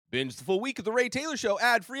Binge the full week of The Ray Taylor Show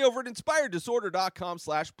ad-free over at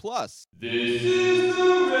inspireddisorder.com/plus. This is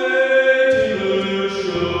The Ray Taylor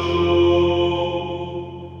Show.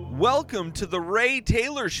 Welcome to The Ray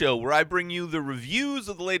Taylor Show, where I bring you the reviews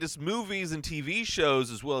of the latest movies and TV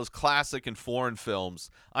shows, as well as classic and foreign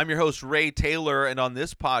films. I'm your host, Ray Taylor, and on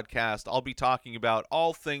this podcast, I'll be talking about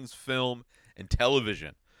all things film and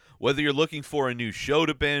television. Whether you're looking for a new show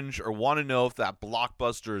to binge or want to know if that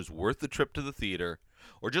blockbuster is worth the trip to the theater,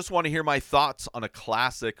 or just want to hear my thoughts on a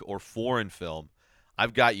classic or foreign film,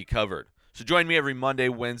 I've got you covered. So join me every Monday,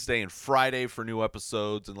 Wednesday, and Friday for new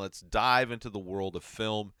episodes, and let's dive into the world of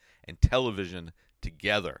film and television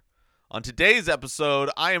together. On today's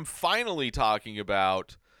episode, I am finally talking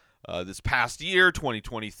about this past year,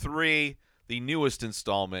 2023, the newest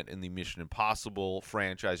installment in the Mission Impossible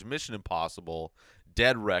franchise, Mission Impossible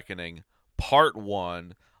Dead Reckoning, Part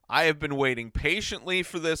 1. I have been waiting patiently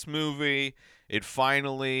for this movie. It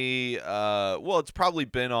finally, it's probably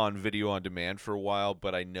been on video on demand for a while,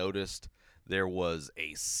 but I noticed there was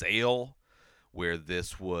a sale where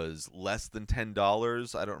this was less than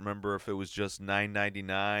 $10. I don't remember if it was just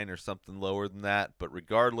 $9.99 or something lower than that, but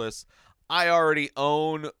regardless, I already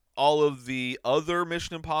own all of the other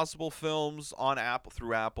Mission Impossible films on Apple,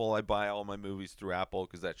 through Apple. I buy all my movies through Apple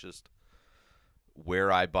because that's just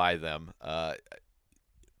where I buy them.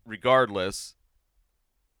 Regardless,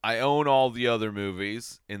 I own all the other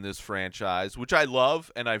movies in this franchise, which I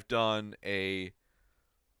love, and I've done a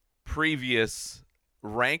previous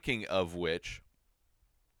ranking of which.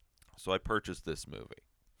 So I purchased this movie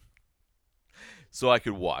so I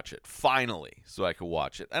could watch it, finally, so I could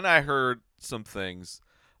watch it. And I heard some things,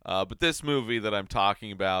 but this movie that I'm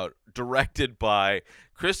talking about, directed by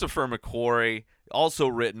Christopher McQuarrie, also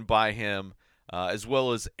written by him, as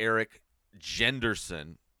well as Eric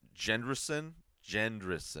Jendresen.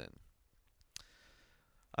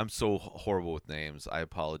 I'm so horrible with names. I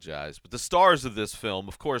apologize. But the stars of this film,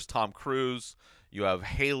 of course, Tom Cruise. You have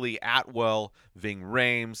Haley Atwell, Ving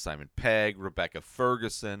Rhames, Simon Pegg, Rebecca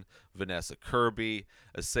Ferguson, Vanessa Kirby,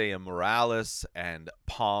 Isaiah Morales, and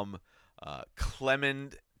Pom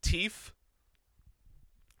Klementieff,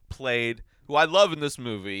 who I love in this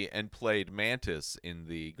movie and played Mantis in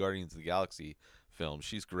the Guardians of the Galaxy film.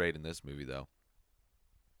 She's great in this movie, though.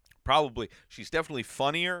 She's definitely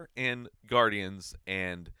funnier in Guardians,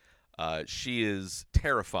 and she is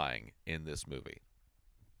terrifying in this movie.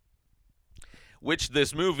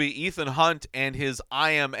 This movie, Ethan Hunt and his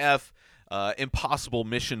IMF Impossible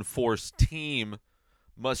Mission Force team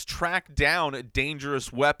must track down a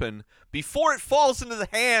dangerous weapon before it falls into the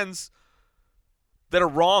hands that are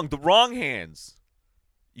wrong, the wrong hands.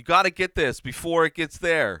 You got to get this before it gets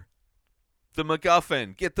there. The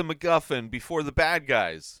MacGuffin. Get the MacGuffin before the bad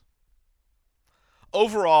guys.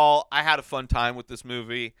 Overall, I had a fun time with this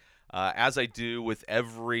movie, as I do with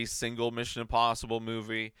every single Mission Impossible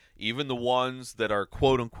movie, even the ones that are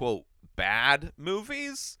quote-unquote bad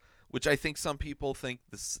movies, which I think some people think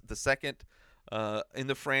the second in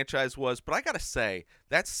the franchise was. But I got to say,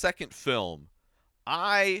 that second film,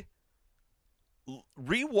 I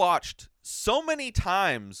rewatched so many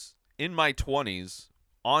times in my 20s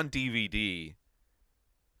on DVD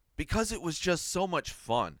because it was just so much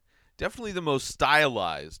fun. Definitely the most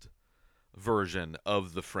stylized version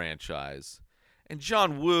of the franchise. And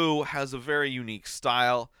John Woo has a very unique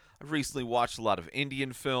style. I've recently watched a lot of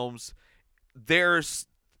Indian films. There's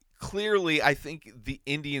clearly, I think, the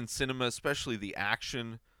Indian cinema, especially the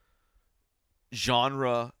action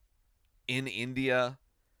genre in India,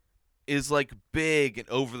 is like big and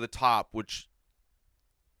over the top, which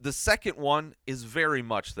the second one is very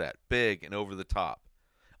much that, big and over the top,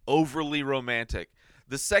 overly romantic.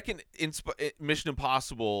 The second Mission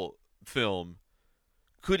Impossible film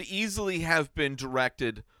could easily have been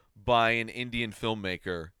directed by an Indian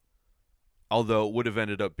filmmaker, although it would have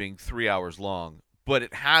ended up being 3 hours long. But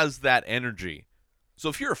it has that energy. So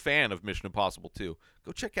if you're a fan of Mission Impossible 2,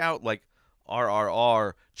 go check out like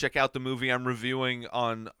RRR. Check out the movie I'm reviewing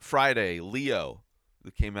on Friday, Leo,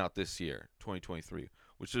 that came out this year, 2023,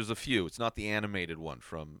 which there's a few. It's not the animated one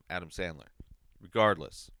from Adam Sandler.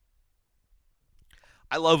 Regardless,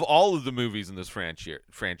 I love all of the movies in this franchise.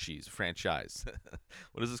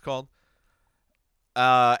 What is this called?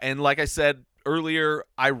 And like I said earlier,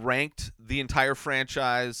 I ranked the entire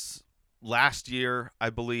franchise last year, I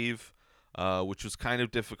believe, which was kind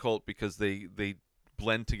of difficult because they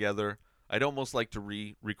blend together. I'd almost like to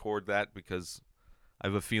re-record that because I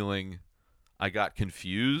have a feeling I got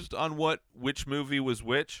confused on which movie was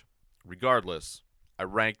which. Regardless, I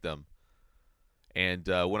ranked them. And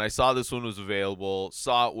when I saw this one was available,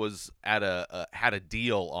 saw it was at had a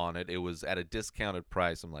deal on it. It was at a discounted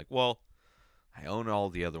price. I'm like, well, I own all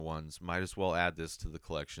the other ones. Might as well add this to the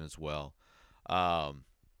collection as well.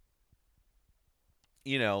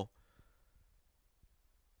 You know,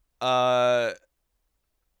 I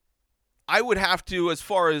would have to, as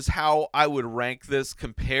far as how I would rank this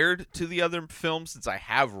compared to the other films, since I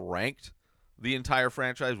have ranked the entire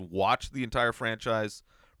franchise, watched the entire franchise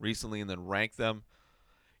recently, and then rank them.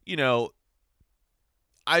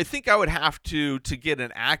 I think I would have to get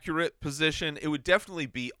an accurate position. It would definitely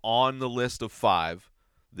be on the list of 5,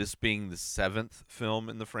 this being the 7th film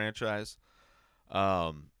in the franchise.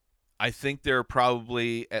 I think there are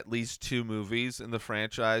probably at least 2 movies in the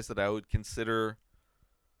franchise that I would consider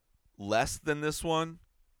less than this one.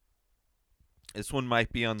 This one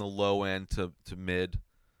might be on the low end to mid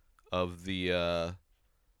of the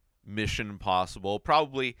Mission Impossible.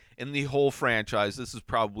 Probably in the whole franchise, this is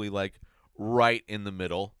probably like right in the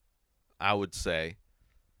middle, I would say.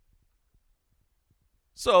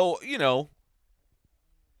 So,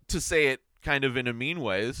 to say it kind of in a mean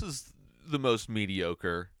way, this is the most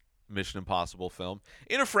mediocre Mission Impossible film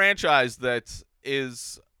in a franchise that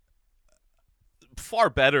is far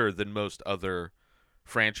better than most other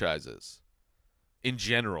franchises in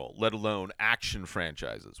general, let alone action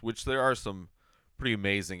franchises, which there are some pretty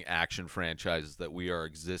amazing action franchises that we are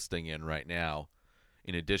existing in right now.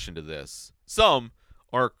 In addition to this, some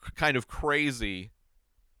are kind of crazy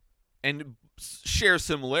and share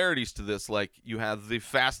similarities to this. Like you have the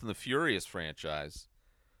Fast and the Furious franchise,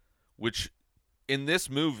 which in this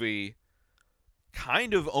movie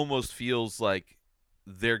kind of almost feels like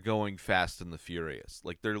they're going Fast and the Furious.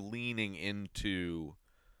 Like they're leaning into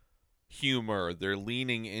humor. They're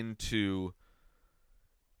leaning into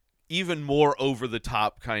even more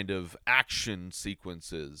over-the-top kind of action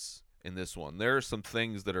sequences in this one. There are some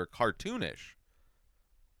things that are cartoonish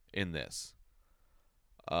in this.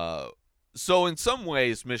 So in some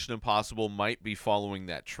ways, Mission Impossible might be following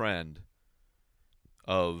that trend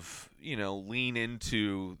of, lean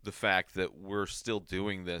into the fact that we're still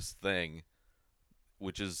doing this thing,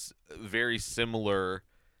 which is very similar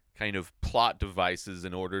kind of plot devices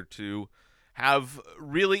in order to have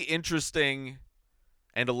really interesting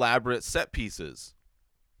and elaborate set pieces.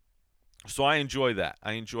 So I enjoy that.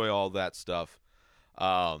 I enjoy all that stuff.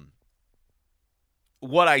 What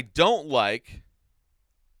I don't like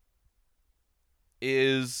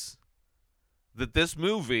is that this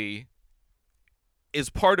movie is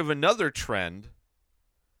part of another trend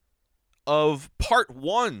of part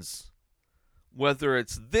ones. Whether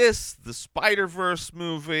it's this, the Spider-Verse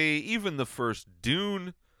movie, even the first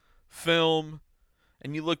Dune film,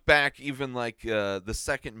 and you look back, even like the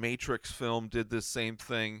second Matrix film did this same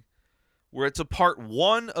thing, where it's a part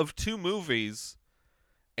 1 of 2 movies,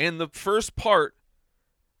 and the first part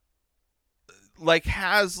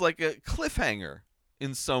has a cliffhanger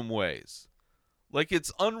in some ways. Like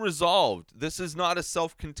it's unresolved. This is not a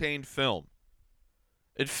self-contained film.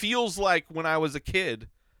 It feels like when I was a kid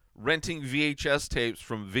renting VHS tapes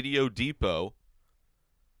from Video Depot,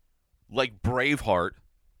 like Braveheart.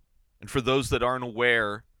 And for those that aren't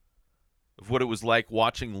aware of what it was like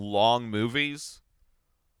watching long movies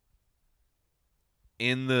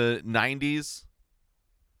in the 90s,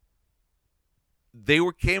 they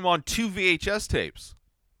came on 2 VHS tapes.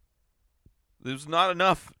 There's not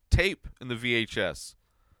enough tape in the VHS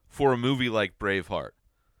for a movie like Braveheart.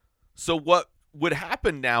 So what would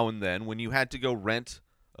happen now and then when you had to go rent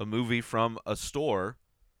a movie from a store,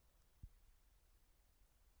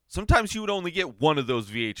 sometimes you would only get one of those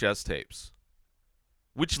VHS tapes,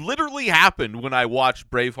 which literally happened when I watched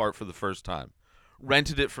Braveheart for the first time.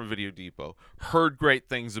 Rented it from Video Depot, heard great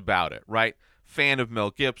things about it, right? Fan of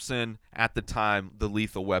Mel Gibson, at the time, the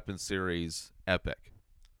Lethal Weapon series, epic.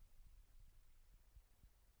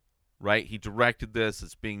 Right? He directed this,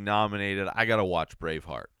 it's being nominated, I gotta watch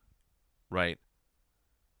Braveheart, right?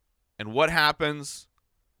 And what happens,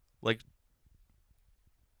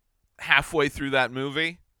 halfway through that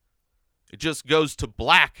movie? It just goes to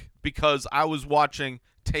black because I was watching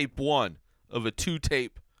tape 1 of a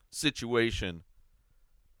 2-tape situation,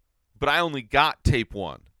 but I only got tape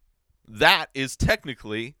 1. That is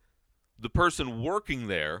technically the person working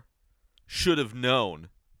there should have known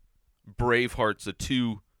Braveheart's a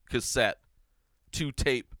 2-cassette,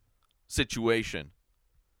 2-tape situation.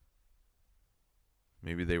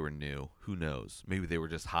 Maybe they were new. Who knows? Maybe they were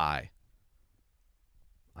just high.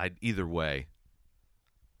 Either way,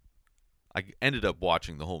 I ended up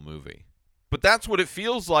watching the whole movie. But that's what it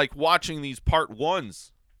feels like watching these part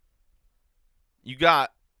 1s. You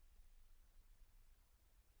got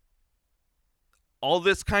all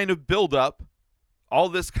this kind of build-up, all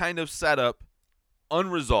this kind of setup,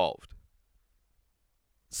 unresolved.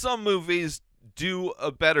 Some movies do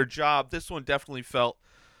a better job. This one definitely felt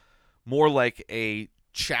more like a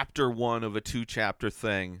chapter 1 of a 2-chapter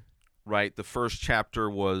thing, right? The first chapter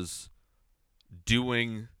was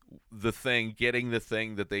doing the thing, getting the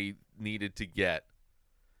thing that they needed to get.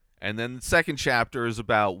 And then the second chapter is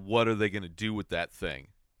about what are they going to do with that thing.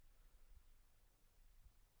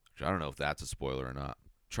 Which I don't know if that's a spoiler or not.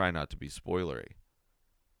 Try not to be spoilery.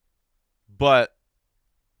 But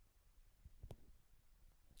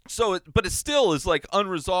but it still is like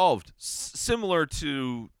unresolved, similar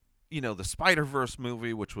to, the Spider-Verse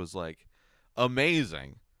movie, which was like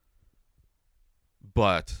amazing.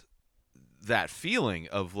 But that feeling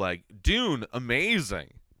of like Dune, amazing.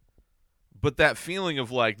 But that feeling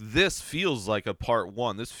of like, this feels like a part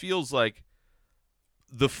 1. This feels like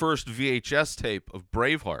the first VHS tape of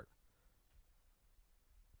Braveheart.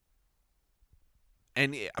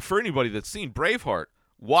 And for anybody that's seen Braveheart,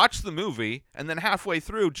 watch the movie and then halfway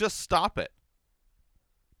through, just stop it.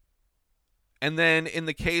 And then in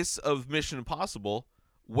the case of Mission Impossible,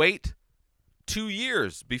 wait 2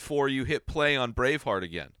 years before you hit play on Braveheart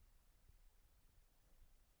again.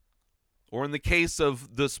 Or in the case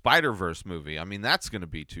of the Spider-Verse movie, I mean, that's going to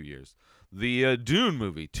be 2 years. The Dune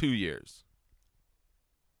movie, 2 years.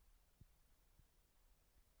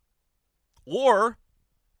 Or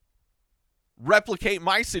replicate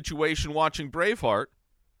my situation watching Braveheart.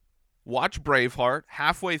 Watch Braveheart,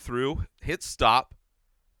 halfway through, hit stop.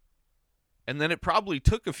 And then it probably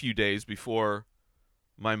took a few days before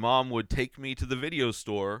my mom would take me to the video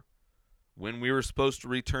store when we were supposed to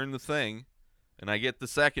return the thing. And I get the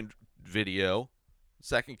second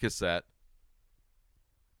cassette,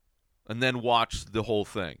 and then watch the whole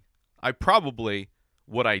thing.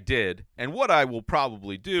 What I did, and what I will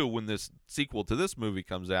probably do when this sequel to this movie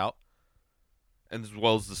comes out, and as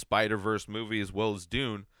well as the Spider-Verse movie, as well as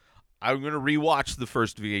Dune, I'm going to rewatch the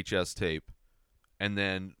first VHS tape and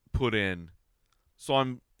then put in. So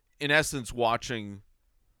I'm, in essence, I'm going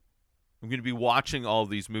to be watching all of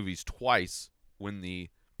these movies twice when the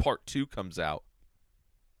part 2 comes out.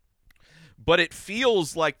 But it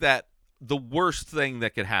feels like that the worst thing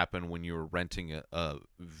that could happen when you were renting a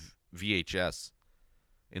VHS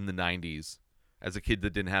in the 90s as a kid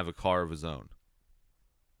that didn't have a car of his own.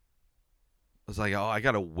 I was like, I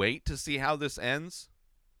got to wait to see how this ends.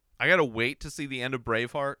 I got to wait to see the end of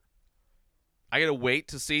Braveheart. I got to wait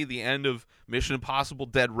to see the end of Mission Impossible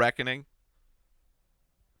Dead Reckoning.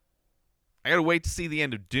 I got to wait to see the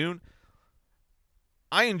end of Dune.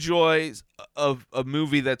 I enjoy a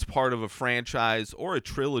movie that's part of a franchise or a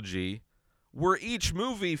trilogy where each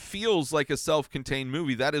movie feels like a self-contained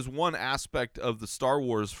movie. That is one aspect of the Star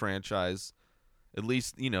Wars franchise, at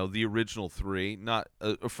least, the original 3, not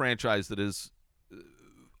a franchise that is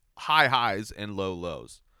high highs and low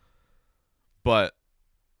lows. But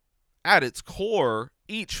at its core,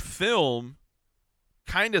 each film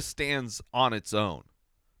kind of stands on its own.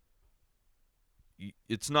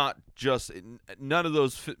 It's not just, none of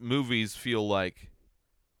those movies feel like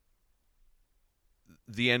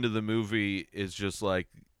the end of the movie is just like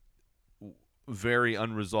very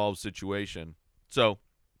unresolved situation. So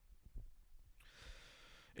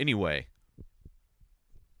anyway,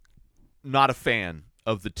 not a fan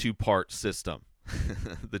of the 2-part system.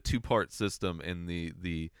 The 2-part system and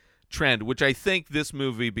the trend, which I think this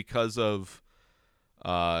movie, because of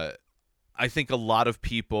I think a lot of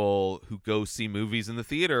people who go see movies in the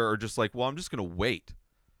theater are just like, well, I'm just going to wait.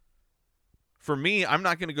 For me, I'm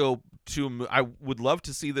not going to go to I would love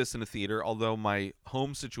to see this in a theater, although my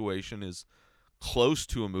home situation is close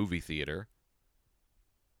to a movie theater.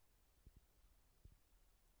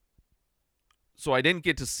 So I didn't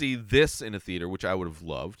get to see this in a theater, which I would have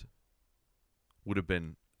loved. Would have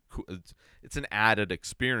been cool. It's an added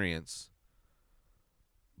experience.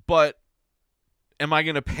 But am I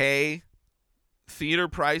going to pay theater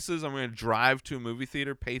prices? I'm going to drive to a movie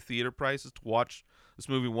theater, pay theater prices to watch this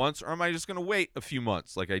movie once, or am I just going to wait a few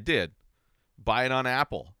months like I did? Buy it on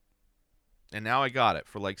Apple. And now I got it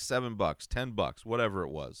for like $7, $10, whatever it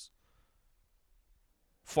was.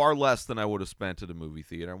 Far less than I would have spent at a movie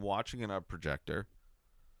theater. I'm watching it on a projector.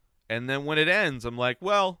 And then when it ends, I'm like,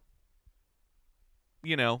 well,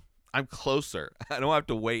 I'm closer. I don't have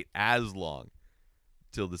to wait as long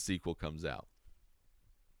till the sequel comes out.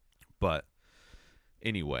 But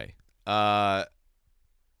anyway, but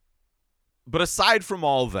aside from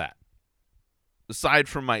all that, aside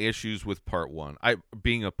from my issues with part 1,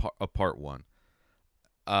 being a part 1,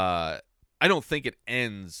 I don't think it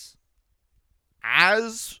ends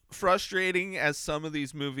as frustrating as some of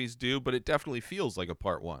these movies do, but it definitely feels like a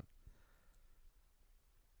part one.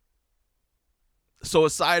 So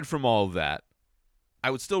aside from all of that,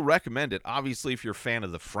 I would still recommend it. Obviously, if you're a fan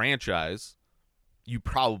of the franchise, you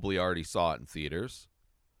probably already saw it in theaters.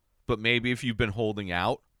 But maybe if you've been holding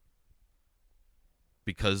out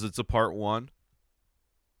because it's a part one,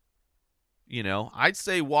 I'd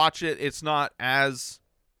say watch it. It's not as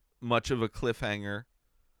much of a cliffhanger.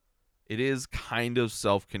 It is kind of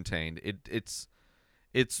self-contained. It's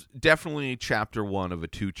definitely chapter one of a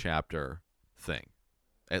 2-chapter thing.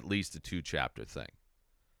 At least a 2-chapter thing.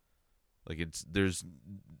 Like there's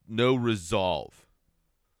no resolve.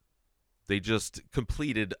 They just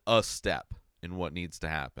completed a step in what needs to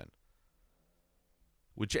happen.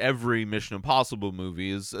 Which every Mission Impossible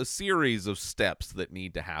movie is a series of steps that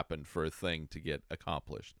need to happen for a thing to get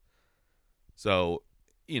accomplished. So,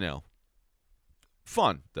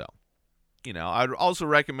 fun though. I'd also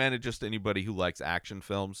recommend it just to anybody who likes action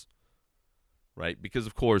films, right? Because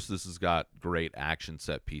of course this has got great action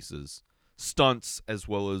set pieces, stunts, as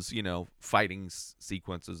well as, fighting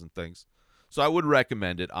sequences and things. So I would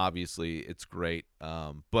recommend it. Obviously, it's great.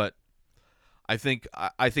 But I think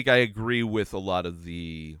I agree with a lot of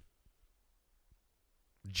the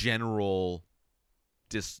general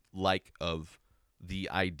dislike of the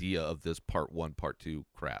idea of this part one, part two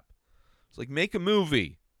crap. It's like, make a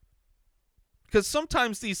movie. Because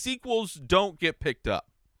sometimes these sequels don't get picked up.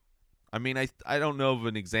 I mean, I don't know of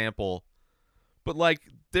an example, but like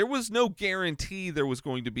there was no guarantee there was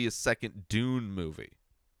going to be a second Dune movie.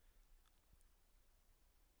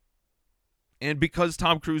 And because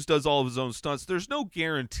Tom Cruise does all of his own stunts, there's no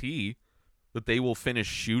guarantee that they will finish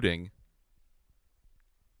shooting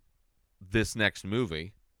this next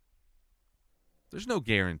movie. There's no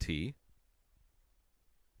guarantee.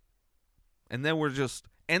 And then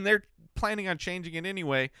they're planning on changing it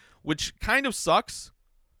anyway, which kind of sucks.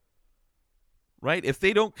 Right? If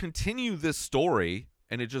they don't continue this story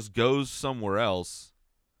and it just goes somewhere else,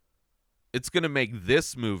 it's going to make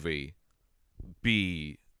this movie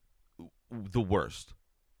be the worst.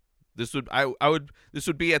 This would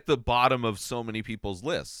be at the bottom of so many people's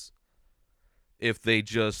lists if they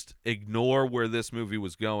just ignore where this movie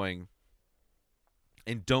was going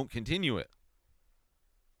and don't continue it.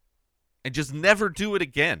 And just never do it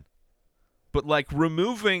again. But like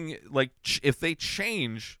removing, like if they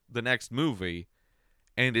change the next movie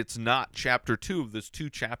and it's not chapter 2 of this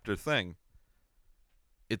 2-chapter thing,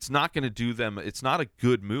 it's not going to do them. It's not a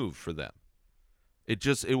good move for them.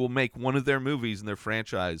 It will make one of their movies in their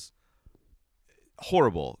franchise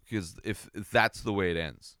horrible, because if that's the way it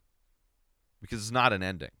ends, because it's not an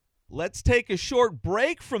ending. Let's take a short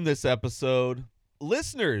break from this episode.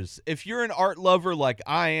 Listeners, if you're an art lover like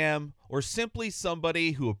I am, or simply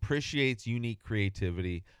somebody who appreciates unique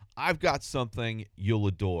creativity, I've got something you'll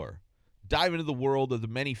adore. Dive into the world of the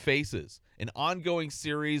many faces, an ongoing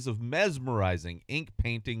series of mesmerizing ink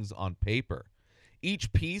paintings on paper.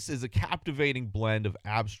 Each piece is a captivating blend of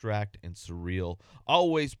abstract and surreal,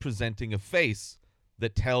 always presenting a face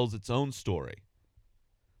that tells its own story.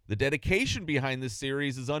 The dedication behind this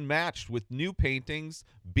series is unmatched, with new paintings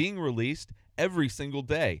being released every single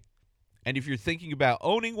day. And if you're thinking about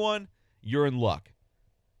owning one, you're in luck.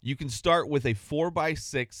 You can start with a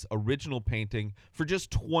 4x6 original painting for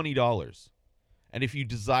just $20. And if you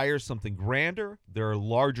desire something grander, there are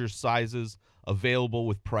larger sizes available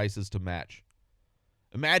with prices to match.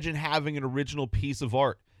 Imagine having an original piece of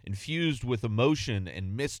art infused with emotion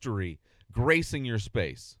and mystery gracing your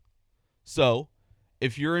space. So,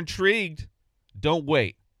 if you're intrigued, don't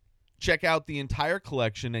wait. Check out the entire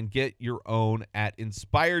collection and get your own at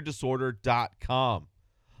inspireddisorder.com.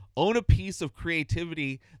 Own a piece of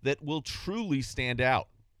creativity that will truly stand out.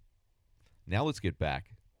 Now let's get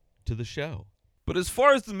back to the show. But as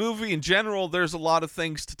far as the movie in general, there's a lot of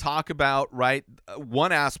things to talk about, right?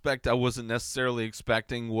 One aspect I wasn't necessarily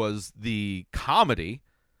expecting was the comedy.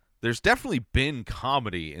 There's definitely been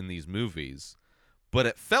comedy in these movies, but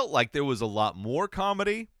it felt like there was a lot more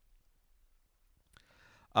comedy.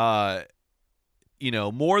 More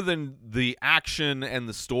than the action and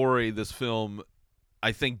the story, this film,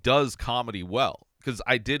 I think, does comedy well, because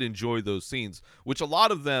I did enjoy those scenes, which a lot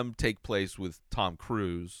of them take place with Tom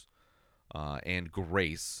Cruise and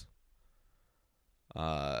Grace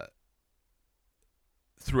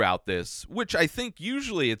throughout this, which I think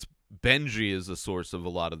usually it's Benji is a source of a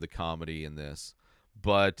lot of the comedy in this.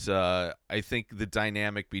 But I think the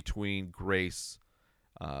dynamic between Grace,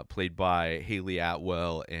 played by Haley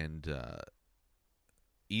Atwell, and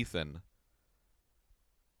Ethan,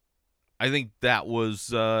 I think that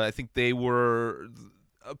was, I think they were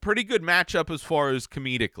a pretty good matchup as far as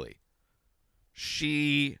comedically.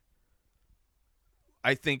 She,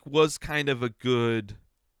 I think, was kind of a good,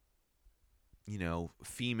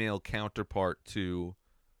 female counterpart to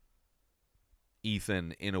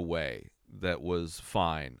Ethan in a way that was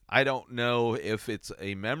fine. I don't know if it's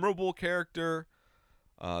a memorable character.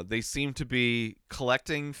 They seem to be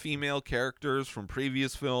collecting female characters from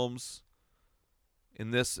previous films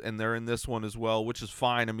in this, and they're in this one as well, which is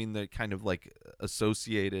fine. I mean, they're kind of like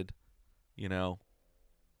associated, But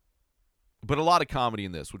a lot of comedy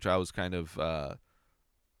in this, which I was kind of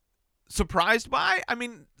surprised by. I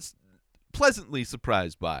mean, pleasantly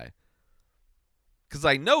surprised by. Because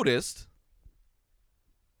I noticed,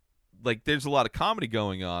 like, there's a lot of comedy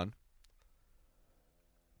going on.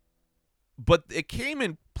 But it came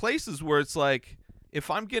in places where it's like, if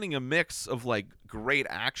I'm getting a mix of, like, great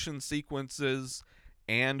action sequences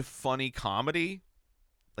and funny comedy,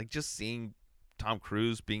 like just seeing Tom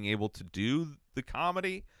Cruise being able to do the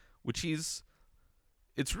comedy, which it's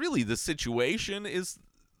really the situation is,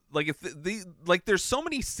 like, if like, there's so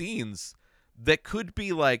many scenes that could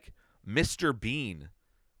be like Mr. Bean,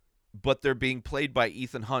 but they're being played by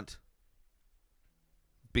Ethan Hunt,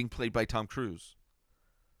 being played by Tom Cruise.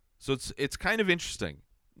 So it's kind of interesting.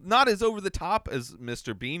 Not as over the top as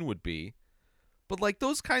Mr. Bean would be, but like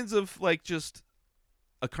those kinds of like just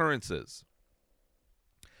occurrences.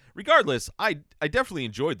 Regardless, I definitely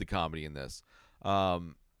enjoyed the comedy in this.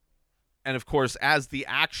 And of course, as the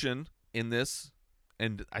action in this,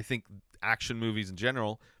 and I think action movies in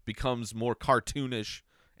general, becomes more cartoonish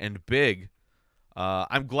and big,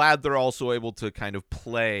 I'm glad they're also able to kind of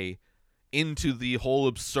play into the whole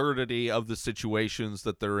absurdity of the situations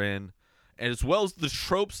that they're in, and as well as the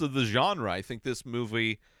tropes of the genre. I think this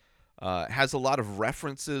movie has a lot of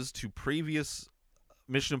references to previous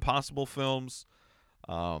Mission Impossible films,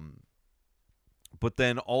 but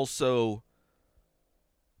then also,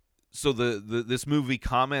 so this movie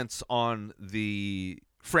comments on the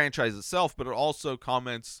franchise itself, but it also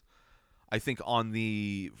comments, I think, on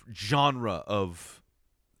the genre of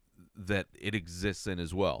that it exists in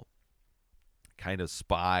as well. Kind of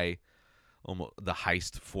spy, almost the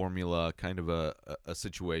heist formula, kind of a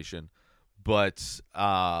situation, but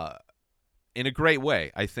in a great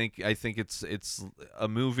way. I think it's a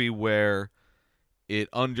movie where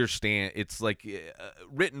it's like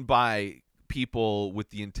written by people with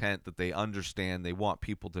the intent that they understand. They want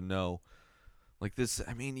people to know, like this.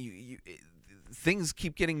 I mean, things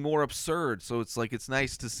keep getting more absurd, so it's like it's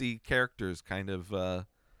nice to see characters kind of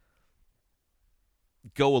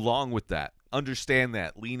go along with that, understand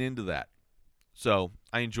that, lean into that. So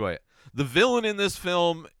I enjoy it. The villain in this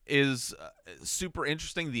film is super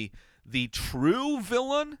interesting. The true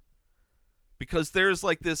villain, because there's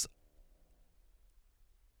like this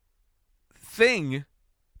thing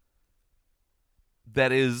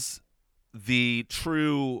that is the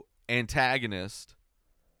true antagonist,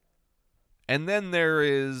 and then there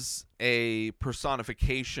is a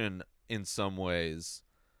personification in some ways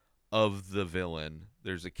of the villain.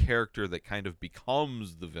 There's a character that kind of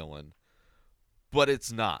becomes the villain, but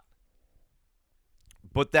it's not.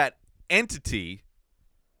 But that entity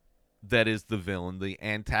that is the villain, the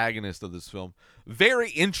antagonist of this film, very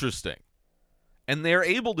interesting. And they're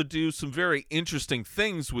able to do some very interesting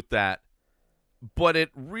things with that, but it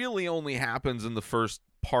really only happens in the first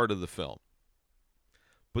part of the film.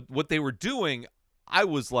 But what they were doing, I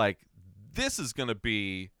was like, this might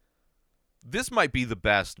be the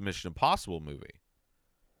best Mission Impossible movie.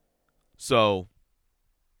 So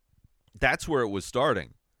that's where it was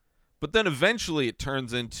starting. But then eventually it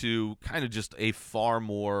turns into kind of just a far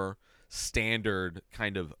more standard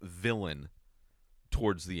kind of villain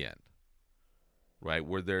towards the end. Right?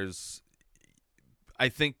 Where there's, I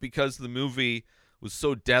think because the movie was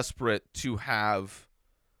so desperate to have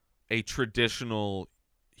a traditional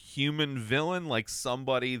human villain, like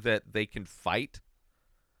somebody that they can fight,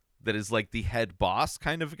 that is like the head boss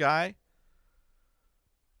kind of guy.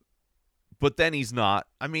 But then he's not.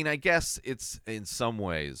 I mean, I guess it's, in some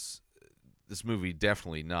ways, this movie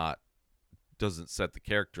definitely doesn't set the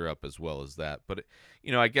character up as well as that. But,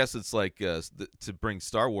 I guess it's like, to bring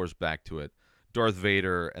Star Wars back to it, Darth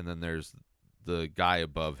Vader, and then there's the guy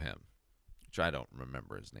above him, which I don't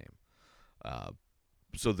remember his name.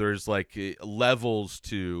 So there's like levels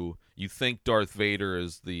to, you think Darth Vader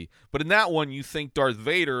is but in that one you think Darth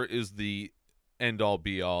Vader is the end all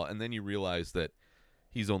be all, and then you realize that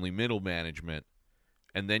he's only middle management.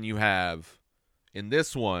 And then you have, in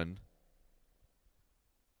this one,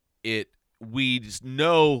 we just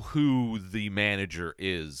know who the manager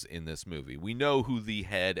is in this movie. We know who the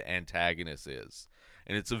head antagonist is.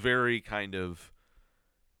 And it's a very kind of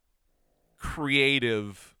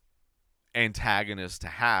creative antagonist to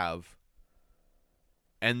have.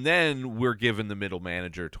 And then we're given the middle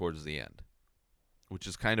manager towards the end, which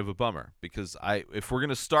is kind of a bummer because if we're going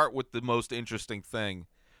to start with the most interesting thing,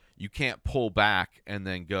 you can't pull back and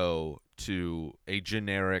then go to a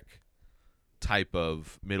generic type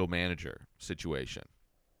of middle manager situation.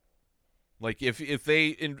 Like if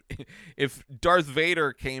Darth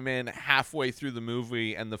Vader came in halfway through the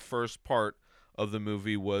movie and the first part of the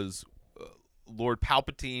movie was Lord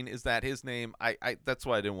Palpatine, is that his name? I that's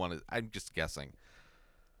why I didn't want to. I'm just guessing.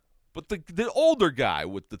 But the older guy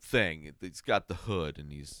with the thing, he's got the hood and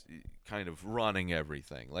he's kind of running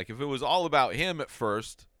everything. Like if it was all about him at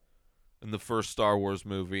first in the first Star Wars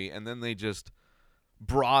movie, and then they just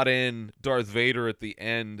brought in Darth Vader at the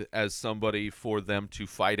end as somebody for them to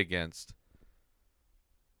fight against,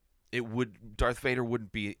 Darth Vader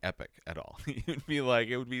wouldn't be epic at all.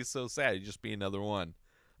 It would be so sad. He'd just be another one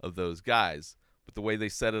of those guys. But the way they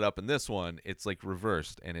set it up in this one, it's like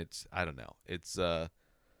reversed, and I don't know. It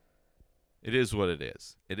is what it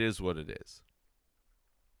is. It is what it is.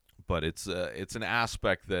 But it's an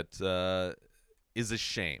aspect that is a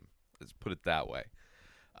shame. Let's put it that way.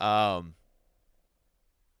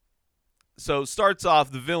 So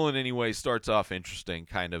the villain anyway starts off interesting,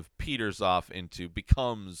 kind of peters off into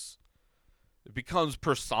becomes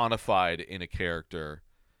personified in a character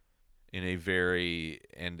in a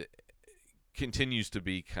and continues to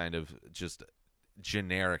be kind of just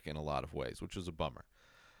generic in a lot of ways, which is a bummer.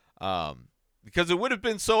 Because it would have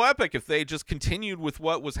been so epic if they just continued with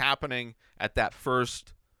what was happening at that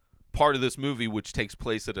first part of this movie, which takes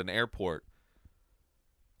place at an airport.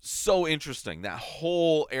 So interesting. That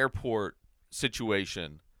whole airport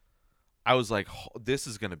situation, I was like, oh, this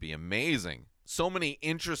is going to be amazing. So many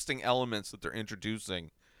interesting elements that they're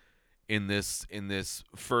introducing in this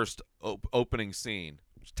first opening scene.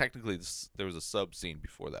 Which technically, there was a sub scene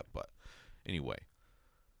before that, but anyway.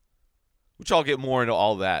 Which I'll get more into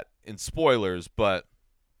all that in spoilers, but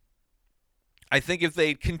I think if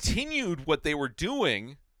they continued what they were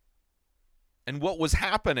doing and what was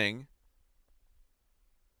happening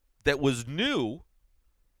that was new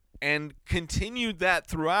and continued that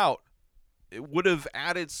throughout, it would have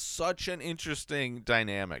added such an interesting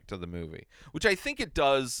dynamic to the movie, which I think it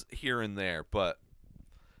does here and there, but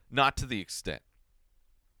not to the extent.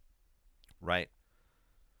 Right?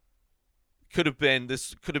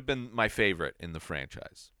 This could have been my favorite in the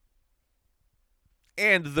franchise.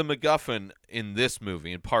 And the MacGuffin in this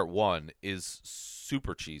movie, in part 1, is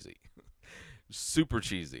super cheesy. Super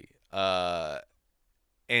cheesy.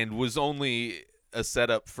 And was only a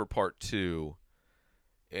setup for part 2.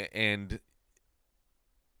 And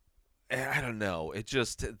I don't know. It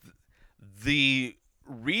just, the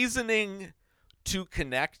reasoning to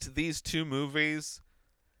connect these two movies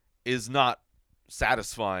is not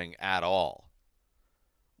satisfying at all.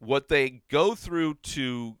 What they go through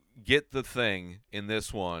to get the thing in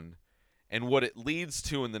this one and what it leads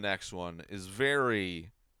to in the next one is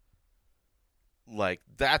very, like,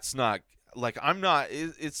 that's not, like, I'm not,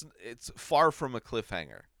 it's far from a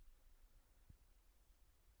cliffhanger.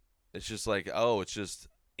 It's just like, oh, it's just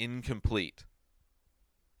incomplete.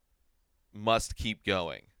 Must keep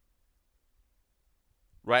going.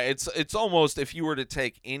 Right? It's almost, if you were to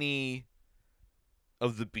take any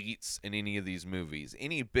of the beats in any of these movies,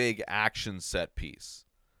 any big action set piece,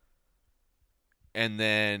 and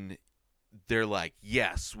then they're like,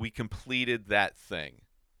 yes, we completed that thing.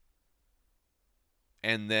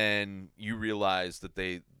 And then you realize that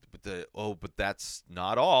but that's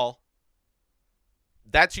not all.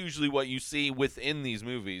 That's usually what you see within these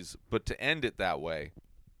movies, but to end it that way,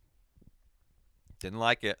 didn't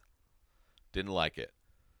like it.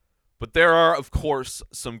 But there are, of course,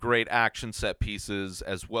 some great action set pieces,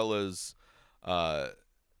 as well as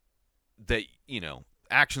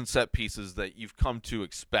action set pieces that you've come to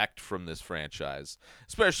expect from this franchise,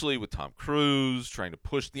 especially with Tom Cruise trying to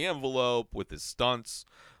push the envelope with his stunts,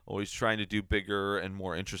 always trying to do bigger and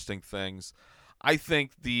more interesting things. I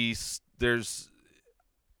think the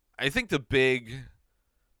big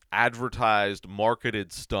advertised,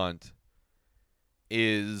 marketed stunt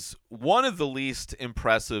is one of the least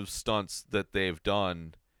impressive stunts that they've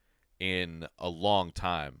done in a long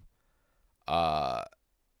time.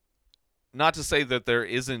 Not to say that there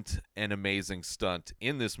isn't an amazing stunt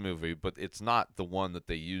in this movie, but it's not the one that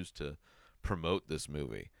they used to promote this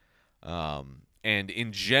movie. And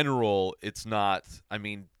in general, it's not, I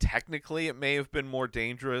mean, technically it may have been more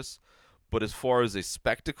dangerous, but as far as a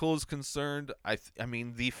spectacle is concerned, I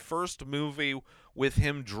mean, the first movie with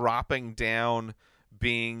him dropping down,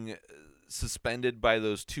 being suspended by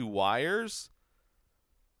those two wires,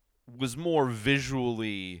 was more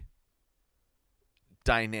visually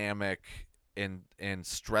dynamic and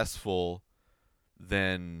stressful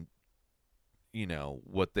than, you know,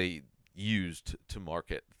 what they used to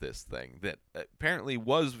market this thing that apparently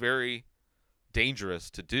was very dangerous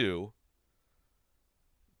to do,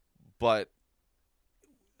 but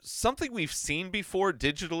something we've seen before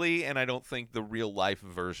digitally, and I don't think the real life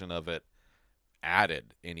version of it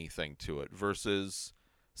added anything to it versus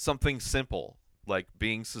something simple like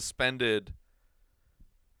being suspended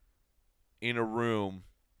in a room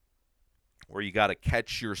where you got to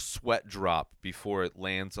catch your sweat drop before it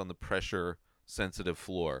lands on the pressure sensitive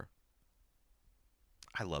floor.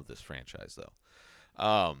 I love this franchise though.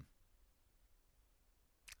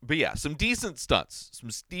 But yeah, some decent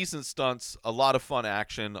stunts, a lot of fun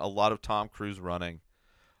action, a lot of Tom Cruise running.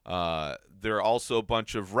 There are also a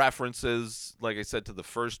bunch of references, like I said, to the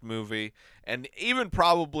first movie, and even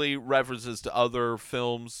probably references to other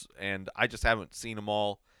films, and I just haven't seen them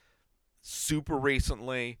all super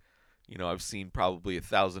recently. You know, I've seen probably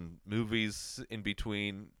 1,000 movies in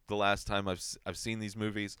between the last time I've seen these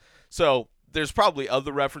movies. So there's probably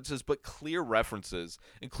other references, but clear references,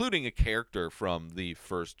 including a character from the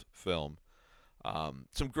first film.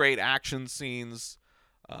 Some great action scenes.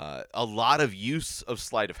 A lot of use of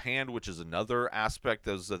sleight of hand, which is another aspect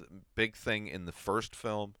that was a big thing in the first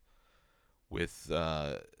film with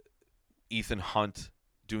Ethan Hunt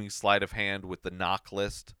doing sleight of hand with the knock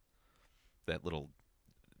list, that little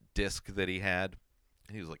disc that he had.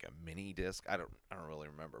 He was like a mini disc. I don't really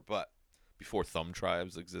remember, but before thumb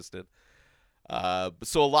drives existed.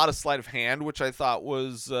 So a lot of sleight of hand, which I thought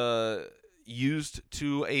was used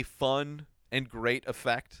to a fun and great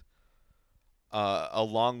effect.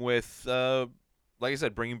 Along with, like I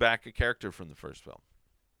said, bringing back a character from the first film.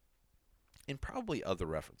 And probably other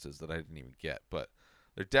references that I didn't even get, but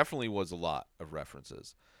there definitely was a lot of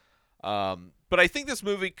references. But I think this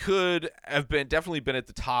movie could have definitely been at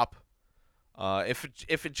the top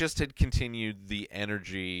if it just had continued the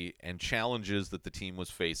energy and challenges that the team was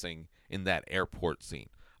facing in that airport scene.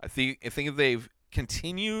 I think if they've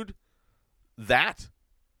continued that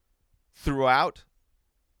throughout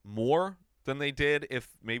more than they did, if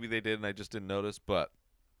maybe they did and I just didn't notice, but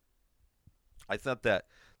I thought that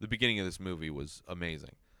the beginning of this movie was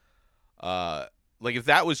amazing. Like if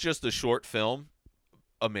that was just a short film,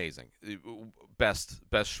 amazing. Best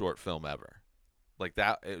short film ever. Like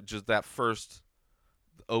that, just that first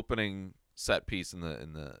opening set piece in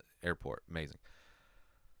the airport, amazing.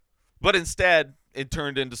 But instead, it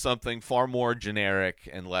turned into something far more generic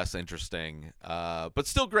and less interesting. But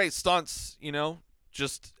still great stunts, you know,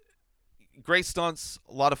 just great stunts,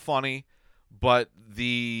 a lot of funny. But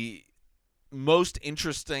the most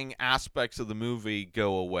interesting aspects of the movie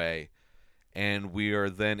go away, and we are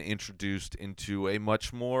then introduced into a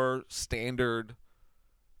much more standard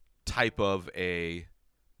type of a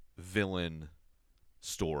villain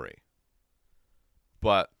story.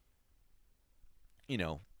 But, you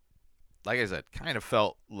know, like I said, kind of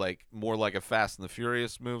felt like more like a Fast and the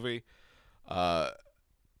Furious movie.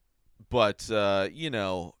 But you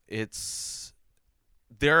know, I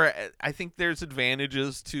think there's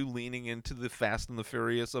advantages to leaning into the Fast and the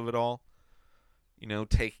Furious of it all. You know,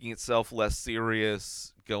 taking itself less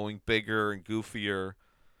serious, going bigger and goofier,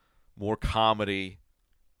 more comedy.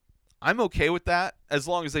 I'm okay with that as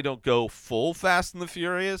long as they don't go full Fast and the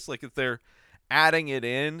Furious. Like if they're adding it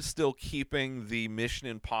in, still keeping the Mission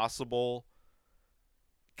Impossible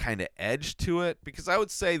kind of edge to it. Because I would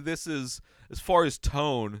say this is, as far as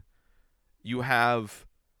tone, you have,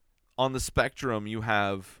 on the spectrum, you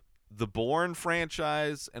have the Bourne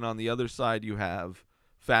franchise, and on the other side you have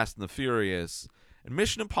Fast and the Furious. And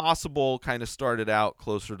Mission Impossible kind of started out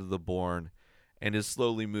closer to the Bourne and is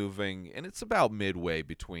slowly moving, and it's about midway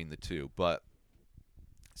between the two, but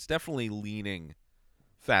it's definitely leaning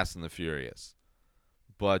Fast and the Furious.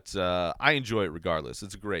 But I enjoy it regardless.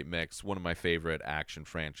 It's a great mix. One of my favorite action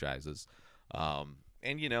franchises. And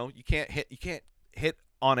you know, you can't hit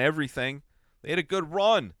on everything. They had a good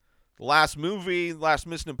run. The last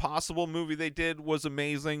Mission Impossible movie they did was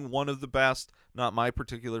amazing. One of the best. Not my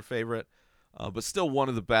particular favorite, but still one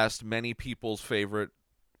of the best. Many people's favorite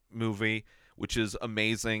movie, which is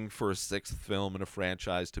amazing for a sixth film in a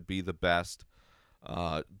franchise to be the best.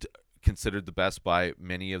 Considered the best by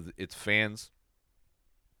many of its fans.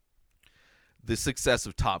 The success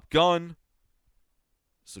of Top Gun.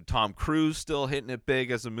 So Tom Cruise still hitting it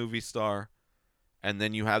big as a movie star. And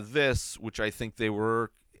then you have this, which I think they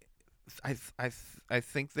were I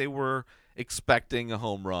think they were expecting a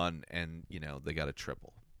home run, and you know, they got a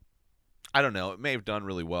triple. I don't know, it may have done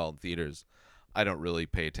really well in theaters. I don't really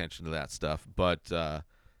pay attention to that stuff, but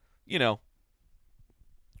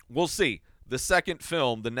we'll see. The second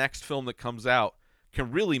film, the next film that comes out,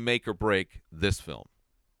 can really make or break this film.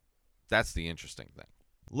 That's the interesting thing.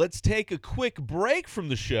 Let's take a quick break from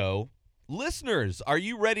the show. Listeners, are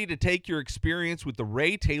you ready to take your experience with the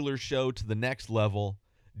Ray Taylor Show to the next level?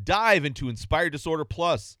 Dive into Inspired Disorder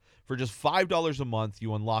Plus. For just $5 a month,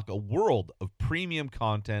 you unlock a world of premium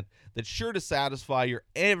content that's sure to satisfy your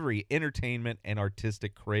every entertainment and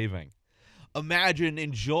artistic craving. Imagine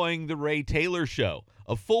enjoying the Ray Taylor Show,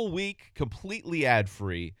 a full week completely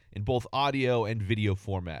ad-free in both audio and video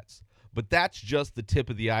formats. But that's just the tip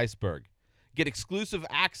of the iceberg. Get exclusive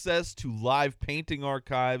access to live painting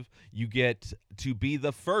archive. You get to be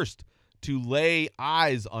the first to lay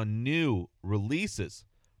eyes on new releases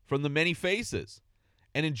from the many faces,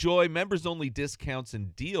 and enjoy members-only discounts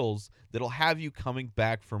and deals that'll have you coming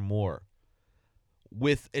back for more.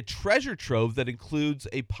 With a treasure trove that includes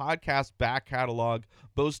a podcast back catalog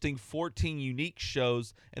boasting 14 unique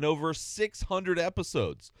shows and over 600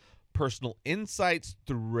 episodes, personal insights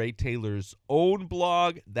through Ray Taylor's own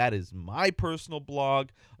blog, that is my personal blog,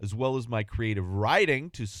 as well as my creative writing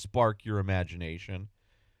to spark your imagination,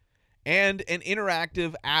 and an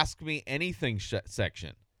interactive Ask Me Anything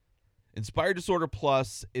section. Inspired Disorder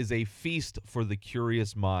Plus is a feast for the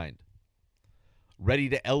curious mind. Ready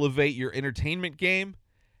to elevate your entertainment game?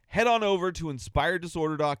 Head on over to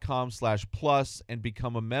inspireddisorder.com/plus and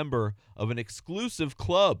become a member of an exclusive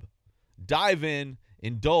club. Dive in,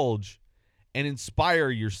 indulge, and inspire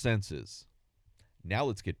your senses. Now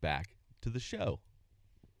let's get back to the show.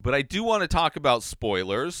 But I do want to talk about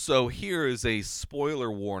spoilers, so here is a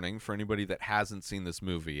spoiler warning for anybody that hasn't seen this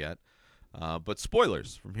movie yet. But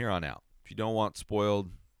spoilers from here on out. If you don't want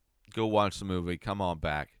spoiled, go watch the movie. Come on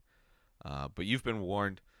back. But you've been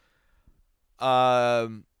warned.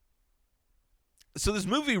 So this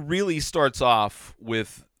movie really starts off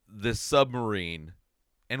with this submarine,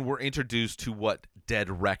 and we're introduced to what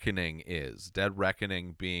Dead Reckoning is. Dead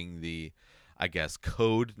Reckoning being the, I guess,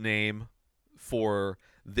 code name for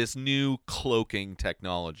this new cloaking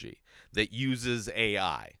technology that uses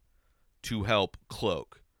AI to help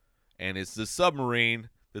cloak. And it's the submarine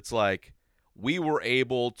that's like, we were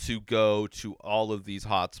able to go to all of these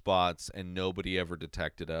hotspots and nobody ever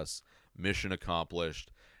detected us. Mission accomplished.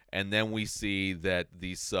 And then we see that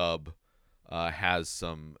the sub has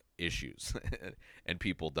some issues and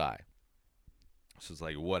people die. So it's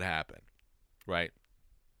like, what happened? Right?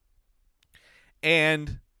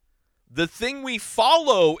 And the thing we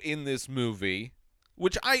follow in this movie,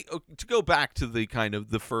 which to go back to the kind of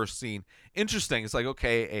the first scene, interesting. It's like,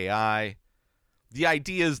 okay, AI. The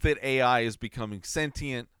idea is that AI is becoming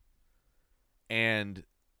sentient, and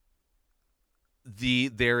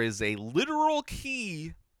there is a literal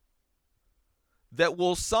key that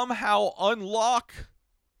will somehow unlock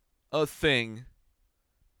a thing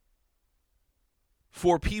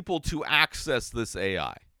for people to access this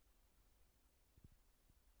AI.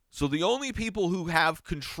 So the only people who have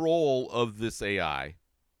control of this AI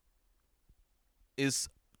is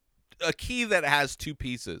a key that has two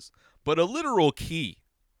pieces, but a literal key.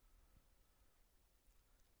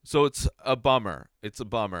 So it's a bummer.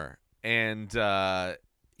 And,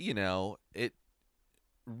 it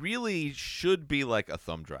really should be like a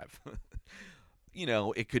thumb drive.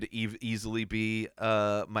 It could easily be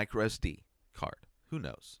a micro SD card. Who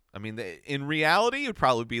knows? I mean, in reality, it would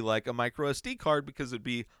probably be like a micro SD card because it'd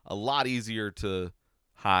be a lot easier to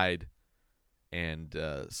hide and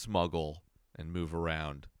smuggle and move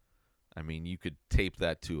around. I mean, you could tape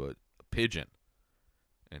that to a pigeon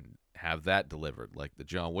and have that delivered like the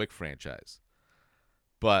John Wick franchise.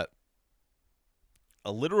 But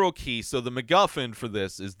a literal key. So the MacGuffin for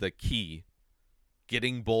this is the key,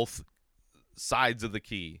 getting both sides of the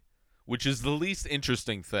key, which is the least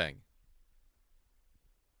interesting thing.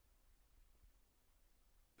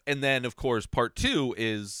 And then, of course, part two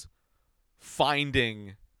is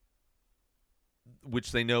finding,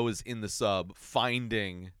 which they know is in the sub,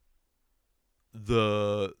 finding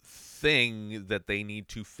the thing that they need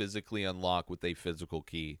to physically unlock with a physical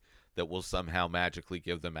key that will somehow magically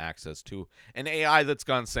give them access to an AI that's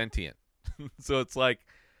gone sentient. So it's like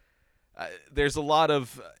there's a lot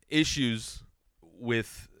of issues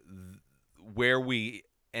with where we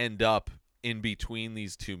end up in between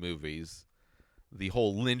these two movies. The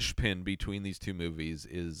whole linchpin between these two movies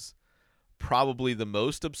is probably the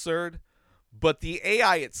most absurd, but the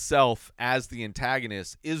AI itself as the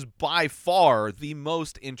antagonist is by far the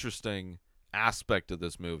most interesting aspect of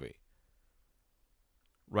this movie.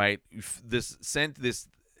 Right? This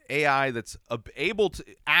AI that's able to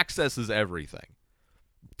accesses everything,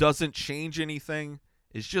 doesn't change anything,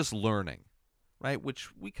 is just learning. right? Which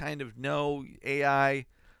we kind of know AI,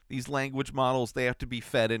 these language models, they have to be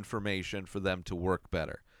fed information for them to work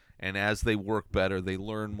better. And as they work better, they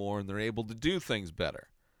learn more and they're able to do things better.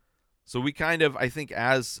 So we kind of, I think,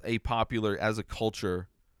 as a culture,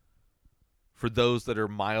 for those that are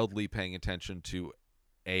mildly paying attention to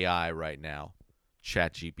AI right now,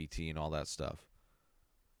 ChatGPT and all that stuff,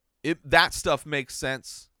 that stuff makes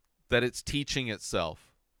sense, that it's teaching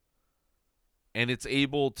itself and it's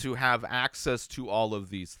able to have access to all of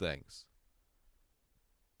these things,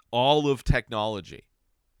 all of technology.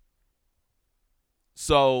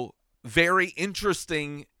 So, very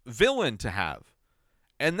interesting villain to have.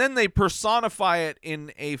 And then they personify it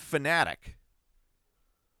in a fanatic.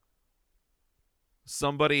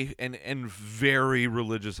 Somebody, and very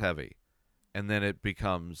religious heavy. And then it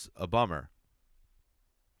becomes a bummer.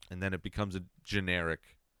 And then it becomes a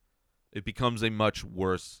generic. It becomes a much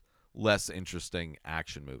worse, less interesting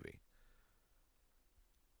action movie.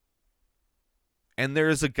 And there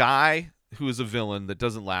is a guy who is a villain that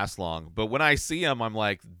doesn't last long. But when I see him, I'm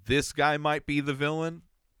like, this guy might be the villain.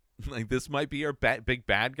 Like, this might be our big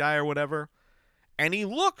bad guy or whatever. And he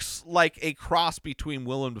looks like a cross between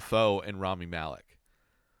Willem Dafoe and Rami Malek.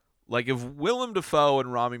 Like, if Willem Dafoe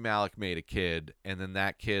and Rami Malek made a kid, and then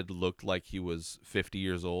that kid looked like he was 50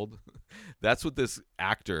 years old, that's what this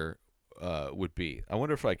actor would be. I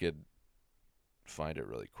wonder if I could find it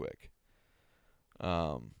really quick.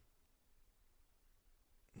 No,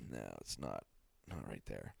 it's not right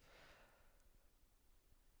there.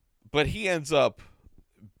 But he ends up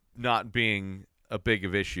not being a big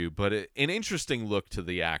of issue, but an interesting look to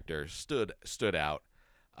the actor stood out.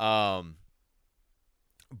 But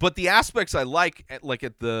the aspects I like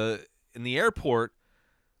in the airport,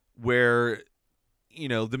 where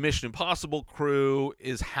the Mission Impossible crew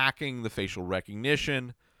is hacking the facial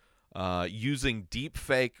recognition, using deep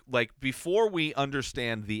fake. Like, before we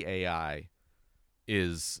understand the AI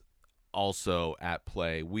is also at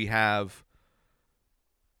play, we have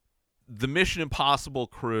the Mission Impossible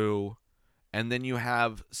crew, and then you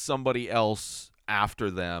have somebody else after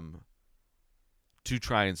them to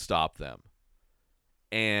try and stop them.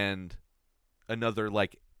 And another,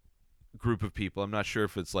 like, group of people. I'm not sure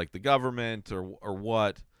if it's like the government or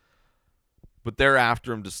what, but they're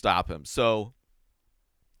after him to stop him. So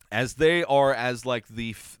as the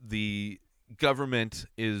government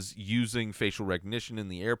is using facial recognition in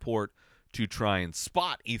the airport to try and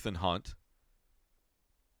spot Ethan Hunt,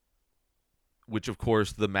 which, of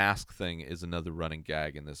course, the mask thing is another running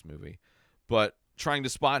gag in this movie. But trying to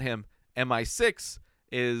spot him, MI6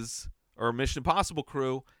 or Mission Impossible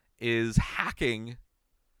crew is hacking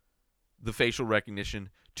the facial recognition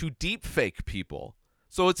to deep fake people.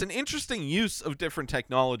 So it's an interesting use of different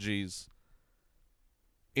technologies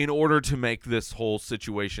in order to make this whole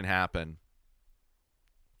situation happen.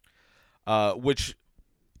 Which,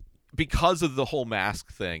 because of the whole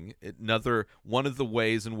mask thing, one of the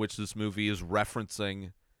ways in which this movie is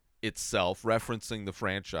referencing itself, referencing the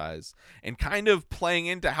franchise, and kind of playing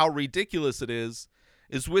into how ridiculous it is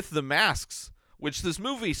with the masks, which this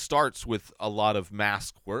movie starts with a lot of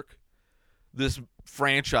mask work. This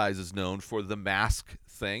franchise is known for the mask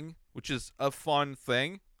thing, which is a fun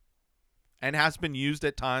thing and has been used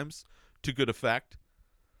at times to good effect.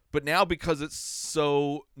 But now, because it's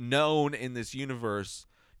so known in this universe,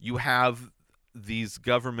 you have these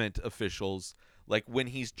government officials, like when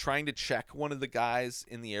he's trying to check one of the guys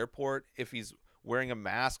in the airport, if he's wearing a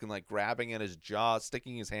mask, and like grabbing at his jaw,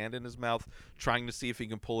 sticking his hand in his mouth, trying to see if he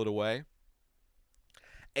can pull it away.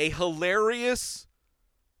 A hilarious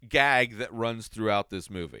gag that runs throughout this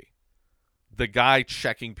movie. The guy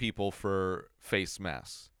checking people for face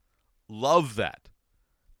masks. Love that.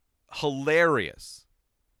 Hilarious.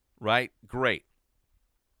 Right? Great.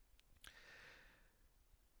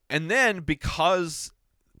 And then because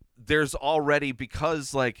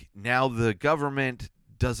like now the government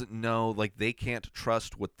doesn't know, like they can't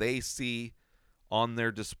trust what they see on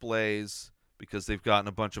their displays because they've gotten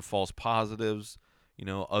a bunch of false positives,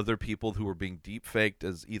 other people who are being deep faked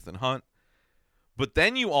as Ethan Hunt. But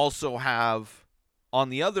then you also have, on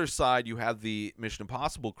the other side, you have the Mission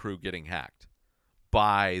Impossible crew getting hacked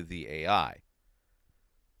by the AI.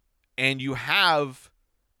 And you have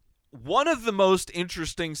one of the most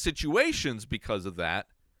interesting situations because of that,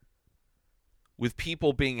 with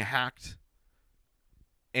people being hacked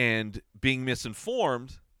and being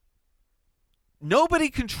misinformed. Nobody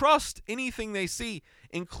can trust anything they see,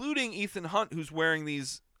 including Ethan Hunt, who's wearing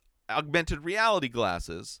these augmented reality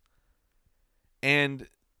glasses. And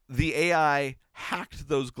the AI hacked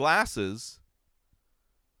those glasses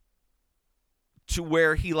to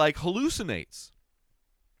where he like hallucinates.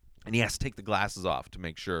 And he has to take the glasses off to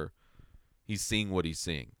make sure he's seeing what he's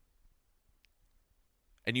seeing.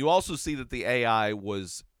 And you also see that the AI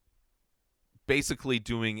was basically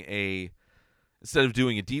instead of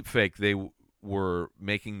doing a deep fake, they were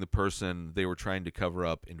making the person they were trying to cover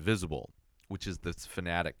up invisible, which is this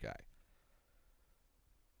fanatic guy.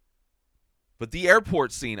 But the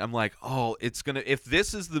airport scene, I'm like, oh, if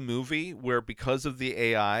this is the movie where because of the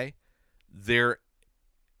AI,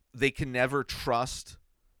 they can never trust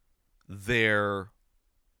their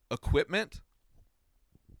equipment,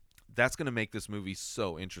 that's going to make this movie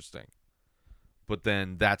so interesting. But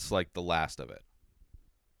then that's like the last of it.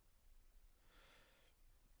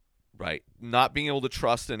 Right? Not being able to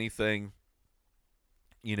trust anything,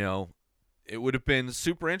 it would have been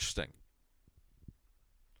super interesting.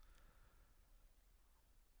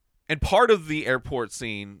 And part of the airport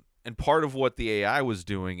scene and part of what the AI was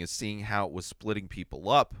doing is seeing how it was splitting people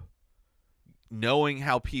up, knowing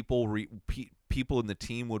how people in the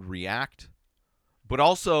team would react, but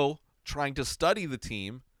also trying to study the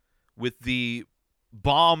team with the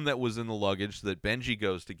bomb that was in the luggage that Benji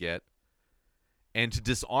goes to get. And to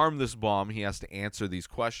disarm this bomb, he has to answer these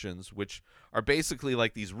questions, which are basically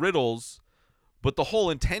like these riddles, but the whole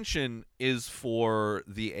intention is for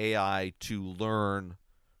the AI to learn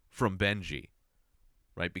from Benji,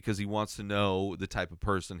 right? Because he wants to know the type of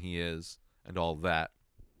person he is and all of that.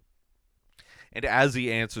 And as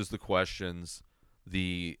he answers the questions,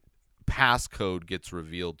 the passcode gets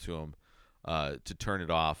revealed to him to turn it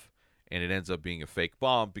off, and it ends up being a fake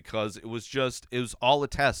bomb because it was all a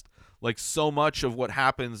test. Like, so much of what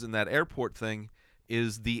happens in that airport thing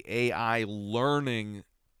is the AI learning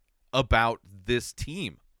about this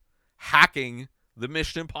team, hacking the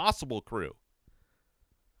Mission Impossible crew.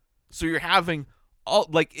 So you're having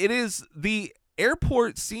the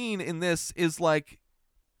airport scene in this is like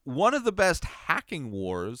one of the best hacking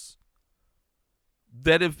wars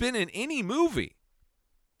that have been in any movie.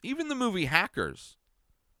 Even the movie Hackers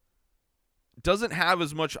doesn't have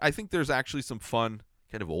as much. I think there's actually some fun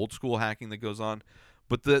kind of old school hacking that goes on,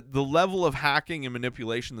 but the level of hacking and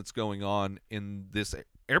manipulation that's going on in this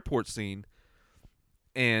airport scene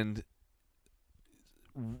and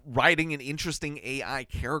writing an interesting AI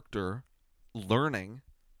character learning,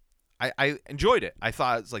 I enjoyed it. I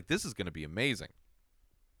thought it's like, this is going to be amazing.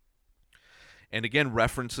 And again,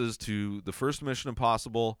 references to the first Mission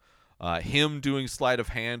Impossible, him doing sleight of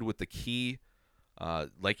hand with the key,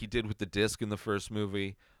 like he did with the disc in the first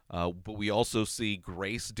movie. But we also see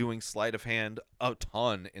Grace doing sleight of hand a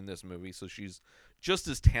ton in this movie. So she's just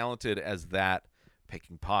as talented as that,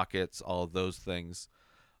 picking pockets, all of those things.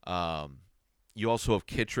 You also have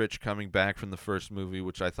Kittredge coming back from the first movie,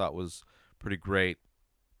 which I thought was pretty great.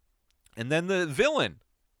 And then the villain,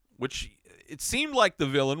 which it seemed like the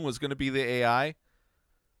villain was going to be the AI.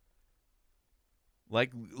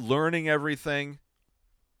 Like, learning everything,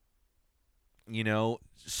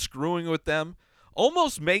 screwing with them.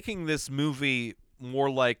 Almost making this movie more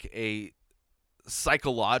like a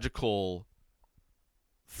psychological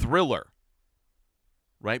thriller,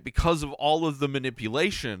 right? Because of all of the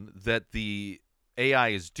manipulation that the AI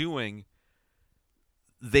is doing,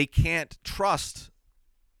 they can't trust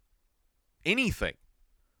anything.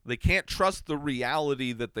 They can't trust the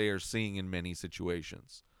reality that they are seeing in many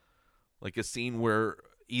situations. Like a scene where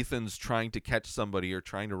Ethan's trying to catch somebody or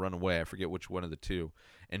trying to run away. I forget which one of the two.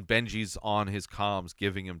 And Benji's on his comms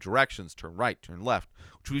giving him directions, turn right, turn left,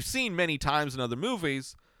 which we've seen many times in other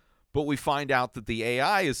movies, but we find out that the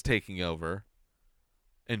AI is taking over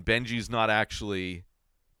and Benji's not actually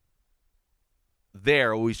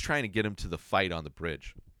there. He's trying to get him to the fight on the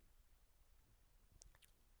bridge.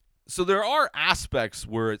 So there are aspects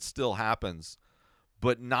where it still happens,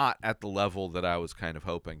 but not at the level that I was kind of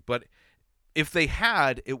hoping. But if they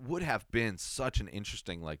had, it would have been such an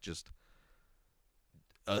interesting, like, just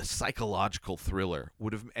a psychological thriller.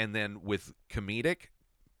 And then with comedic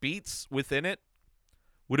beats within it,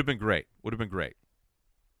 would have been great.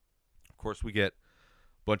 Of course, we get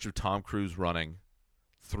a bunch of Tom Cruise running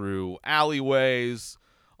through alleyways.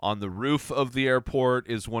 On the roof of the airport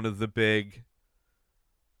is one of the big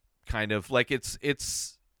kind of, like, it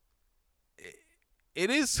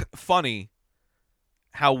is funny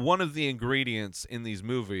how one of the ingredients in these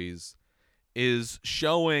movies is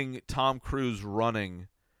showing Tom Cruise running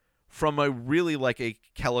from a really like a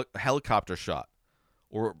helicopter shot,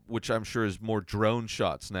 or which I'm sure is more drone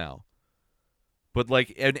shots now. But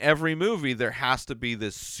like in every movie, there has to be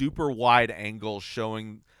this super wide angle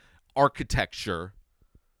showing architecture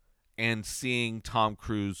and seeing Tom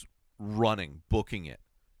Cruise running, booking it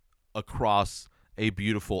across a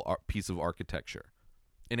beautiful piece of architecture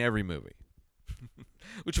in every movie.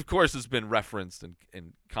 which of course has been referenced and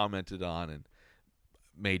commented on and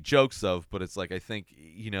made jokes of. But it's like, I think,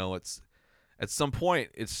 it's at some point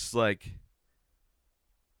it's like,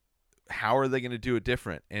 how are they going to do it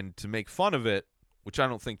different? And to make fun of it, which I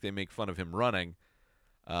don't think they make fun of him running,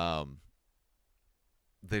 that's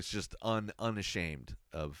just unashamed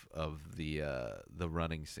of the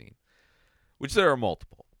running scene, which there are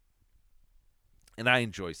multiple. And I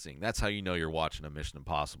enjoy seeing. That's how you know you're watching a Mission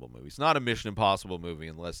Impossible movie. It's not a Mission Impossible movie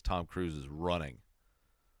unless Tom Cruise is running.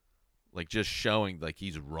 Like, just showing like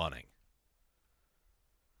he's running.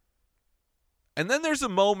 And then there's a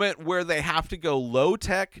moment where they have to go low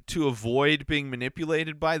tech to avoid being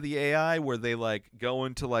manipulated by the AI, where they like go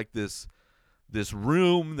into like this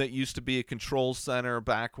room that used to be a control center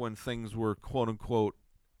back when things were quote unquote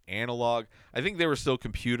analog. I think they were still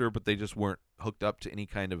computer, but they just weren't hooked up to any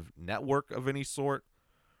kind of network of any sort,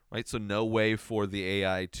 right? So no way for the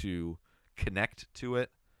AI to connect to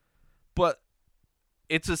it. But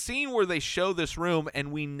it's a scene where they show this room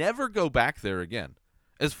and we never go back there again.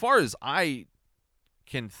 As far as I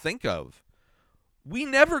can think of, we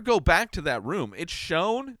never go back to that room. It's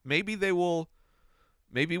shown. Maybe we'll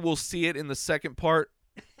see it in the second part.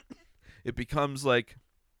 It becomes like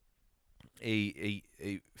a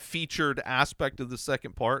featured aspect of the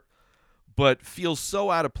second part, but feels so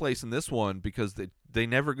out of place in this one because they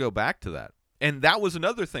never go back to that. And that was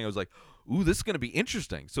another thing. I was like, ooh, this is going to be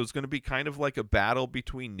interesting. So it's going to be kind of like a battle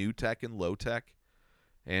between new tech and low tech,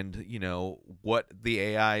 and what the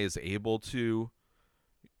AI is able to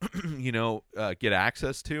get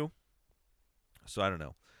access to. So I don't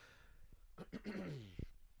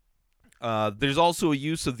know. There's also a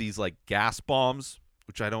use of these like gas bombs,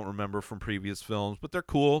 which I don't remember from previous films, but they're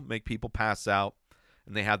cool, make people pass out.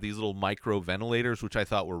 And they have these little micro ventilators, which I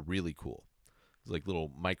thought were really cool. It's like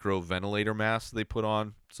little micro ventilator masks they put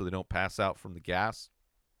on so they don't pass out from the gas.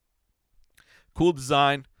 Cool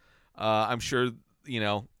design. I'm sure,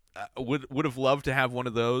 would have loved to have one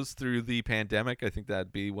of those through the pandemic. I think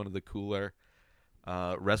that'd be one of the cooler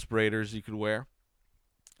respirators you could wear.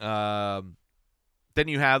 Then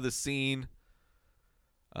you have the scene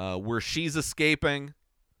where she's escaping.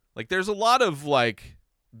 Like, there's a lot of, like,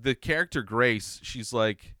 the character Grace, she's,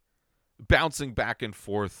 like, bouncing back and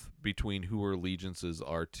forth between who her allegiances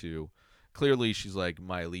are to. Clearly, she's like,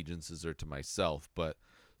 my allegiances are to myself. But,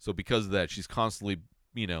 so because of that, she's constantly,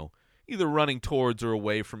 either running towards or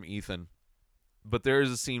away from Ethan. But there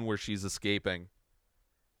is a scene where she's escaping,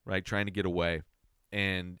 right, trying to get away.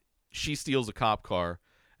 And she steals a cop car.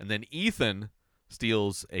 And then Ethan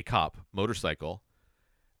steals a cop motorcycle,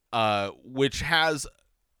 which has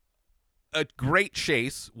a great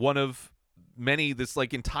chase, one of many, this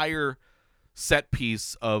like entire set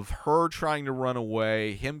piece of her trying to run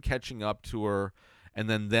away, him catching up to her, and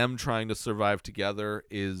then them trying to survive together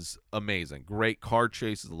is amazing. Great car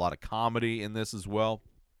chases, a lot of comedy in this as well.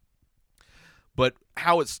 But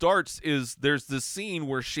how it starts is there's this scene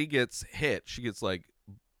where she gets hit. She gets like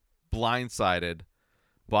blindsided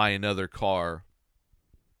by another car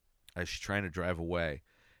as she's trying to drive away.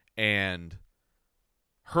 And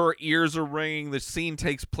her ears are ringing. The scene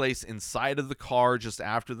takes place inside of the car. Just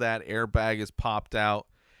after that, airbag is popped out.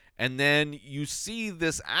 And then you see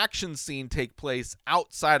this action scene take place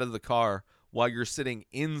outside of the car while you're sitting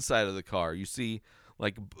inside of the car. You see,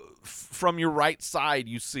 like, from your right side,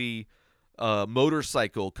 you see a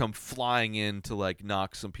motorcycle come flying in to, like,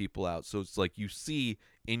 knock some people out. So it's like you see,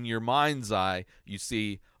 in your mind's eye, you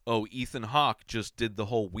see, oh, Ethan Hawke just did the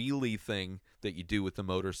whole wheelie thing that you do with the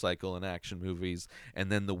motorcycle in action movies,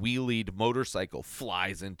 and then the wheelied motorcycle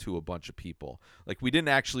flies into a bunch of people. Like, we didn't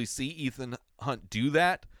actually see Ethan Hunt do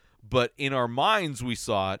that, but in our minds we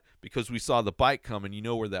saw it because we saw the bike come, and you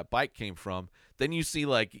know where that bike came from. Then you see,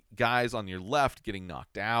 like, guys on your left getting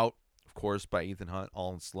knocked out, of course, by Ethan Hunt,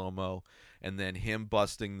 all in slow-mo, and then him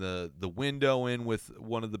busting the window in with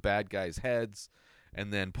one of the bad guys' heads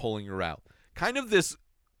and then pulling her out. Kind of this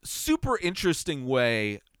super interesting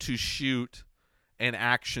way to shoot an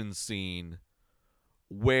action scene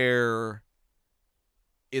where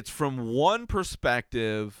it's from one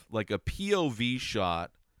perspective, like a POV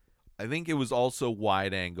shot. I think it was also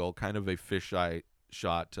wide angle, kind of a fisheye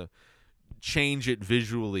shot to change it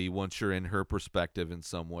visually once you're in her perspective in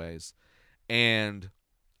some ways. And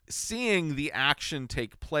seeing the action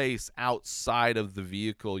take place outside of the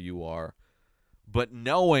vehicle you are, but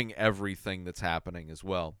knowing everything that's happening as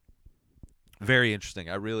well. Very interesting.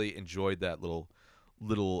 I really enjoyed that little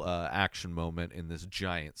action moment in this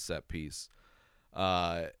giant set piece.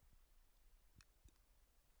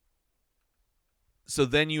 So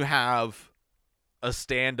then you have a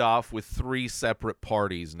standoff with three separate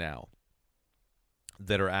parties now.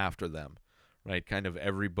 that are after them, right? Kind of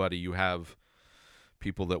everybody. You have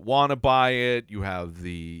people that want to buy it. You have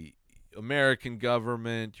the American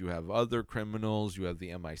government. You have other criminals. You have the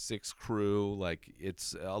MI6 crew. Like,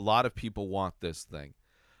 it's a lot of people want this thing.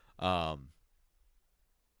 And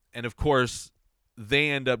of course, they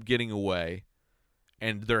end up getting away,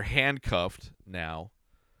 and they're handcuffed now.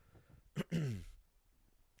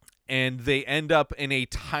 And they end up in a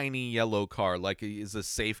tiny yellow car, like it is a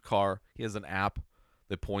safe car. He has an app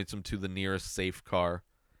that points him to the nearest safe car,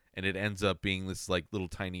 and it ends up being this like little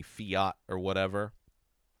tiny Fiat or whatever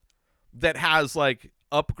that has like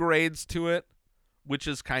upgrades to it, which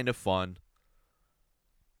is kind of fun.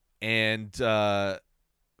 And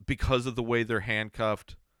because of the way they're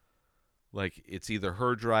handcuffed, like it's either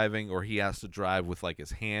her driving or he has to drive with like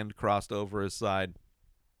his hand crossed over his side.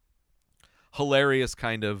 Hilarious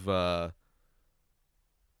kind of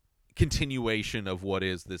continuation of what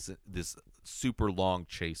is this super long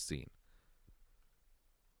chase scene.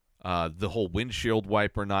 The whole windshield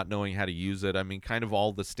wiper, not knowing how to use it. I mean, kind of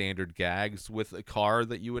all the standard gags with a car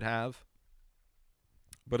that you would have.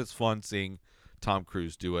 But it's fun seeing Tom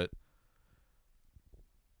Cruise do it.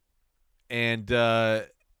 And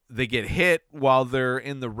they get hit while they're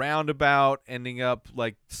in the roundabout, ending up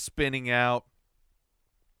like spinning out.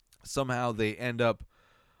 Somehow they end up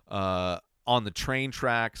on the train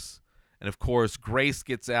tracks, and of course Grace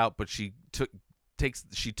gets out, but she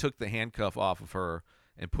took the handcuff off of her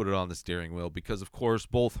and put it on the steering wheel because, of course,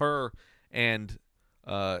 both her and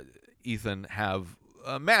Ethan have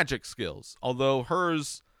magic skills. Although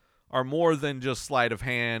hers are more than just sleight of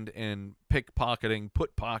hand and pocketing.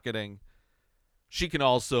 She can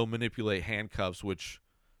also manipulate handcuffs, which,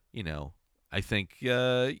 you know, I think,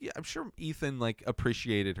 I'm sure Ethan like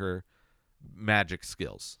appreciated her magic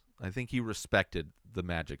skills. I think he respected the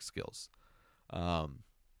magic skills. And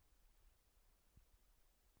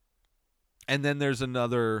then there's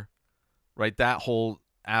another, right? That whole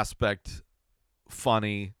aspect,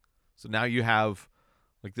 funny. So now you have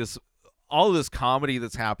like all of this comedy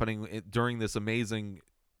that's happening during this amazing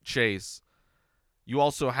chase. You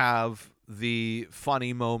also have the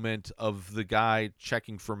funny moment of the guy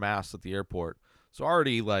checking for masks at the airport. So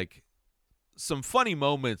already like some funny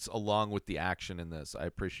moments along with the action in this. I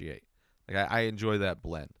appreciate. Like I enjoy that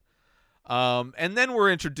blend. And then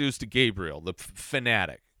we're introduced to Gabriel, the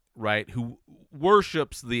fanatic, right, who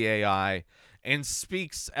worships the AI and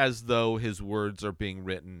speaks as though his words are being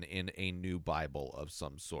written in a new Bible of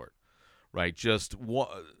some sort, right? Just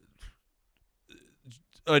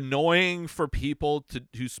annoying for people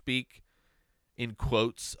who speak in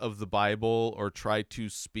quotes of the Bible or try to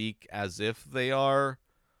speak as if they are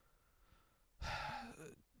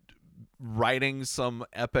writing some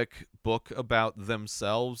epic book about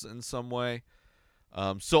themselves in some way.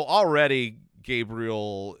 So already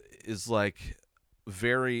Gabriel is like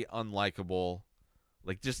very unlikable.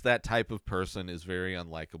 Like just that type of person is very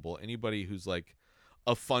unlikable. Anybody who's like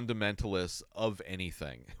a fundamentalist of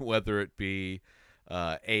anything, whether it be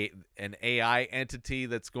an AI entity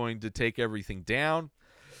that's going to take everything down,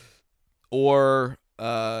 or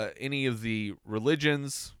any of the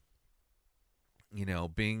religions, you know,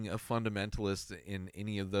 being a fundamentalist in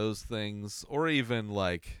any of those things, or even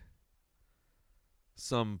like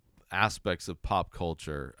some aspects of pop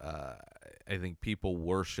culture. I think people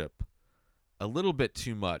worship a little bit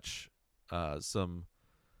too much some,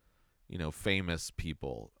 you know, famous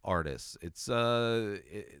people, artists. It's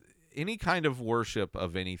any kind of worship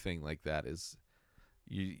of anything like that is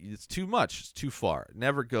it's too much. It's too far. It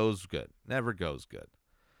never goes good.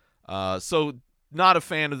 So not a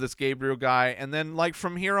fan of this Gabriel guy. And then like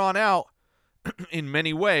from here on out, in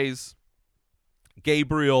many ways,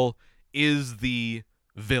 Gabriel is the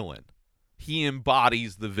villain. He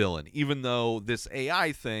embodies the villain, even though this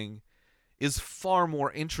AI thing is far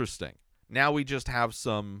more interesting. Now we just have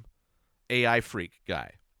some AI freak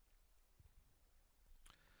guy.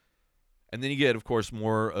 And then you get, of course,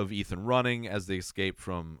 more of Ethan running as they escape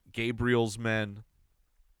from Gabriel's men.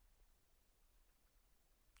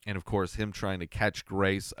 And, of course, him trying to catch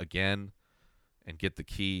Grace again and get the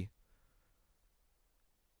key.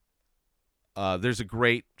 There's a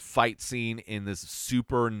great fight scene in this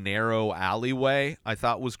super narrow alleyway I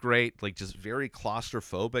thought was great. Like, just very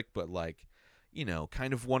claustrophobic, but, like, you know,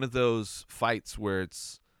 kind of one of those fights where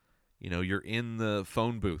it's, you know, you're in the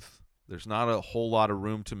phone booth. There's not a whole lot of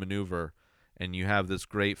room to maneuver, and you have this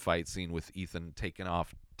great fight scene with Ethan taking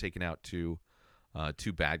out two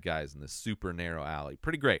bad guys in this super narrow alley.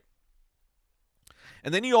 Pretty great.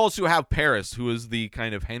 And then you also have Paris, who is the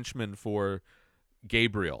kind of henchman for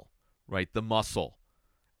Gabriel, right? The muscle.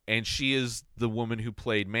 And she is the woman who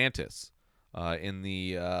played Mantis in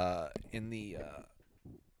the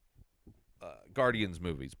Guardians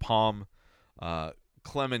movies. Palm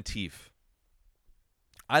Clementif.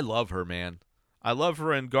 I love her, man. I love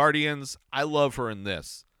her in Guardians. I love her in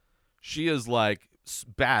this. She is like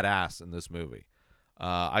badass in this movie.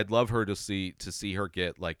 I'd love her to see her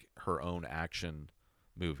get like her own action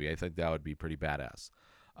movie. I think that would be pretty badass.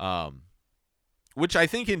 Which I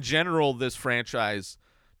think in general this franchise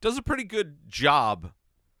does a pretty good job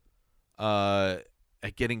at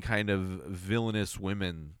getting kind of villainous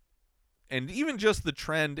women, and even just the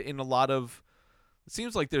trend in a lot of. It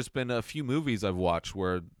seems like there's been a few movies I've watched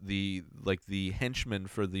where the henchmen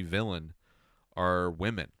for the villain are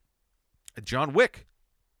women. John Wick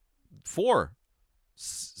 4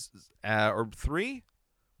 or 3,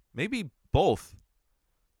 maybe both.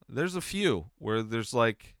 There's a few where there's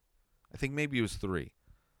like, I think maybe it was 3.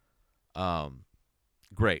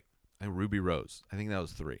 Great. And Ruby Rose. I think that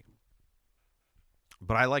was 3.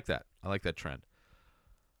 But I like that. I like that trend.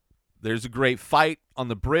 There's a great fight on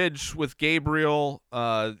the bridge with Gabriel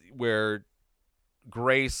where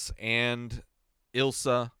Grace and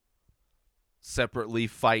Ilsa separately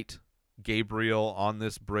fight Gabriel on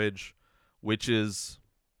this bridge,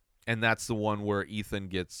 and that's the one where Ethan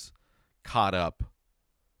gets caught up,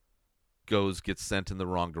 gets sent in the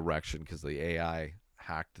wrong direction because the AI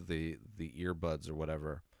hacked the earbuds or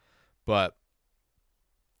whatever. But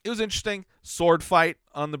it was interesting. Sword fight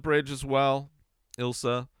on the bridge as well.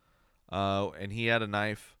 Ilsa. And he had a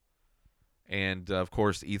knife. And, of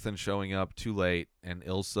course, Ethan showing up too late. And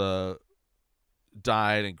Ilsa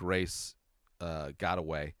died and Grace got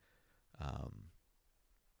away.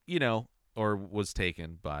 Or was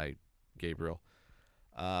taken by Gabriel.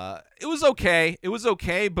 It was okay. It was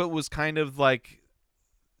okay, but was kind of like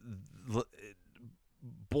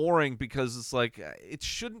boring because it's like it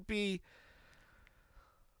shouldn't be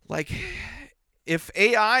like if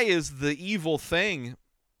AI is the evil thing,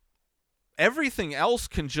 everything else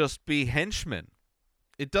can just be henchmen.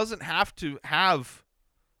 It doesn't have to have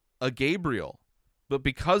a Gabriel, but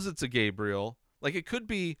because it's a Gabriel, like it could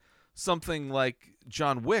be something like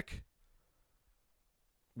John Wick,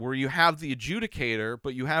 where you have the adjudicator,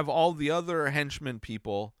 but you have all the other henchmen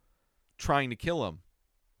people trying to kill him.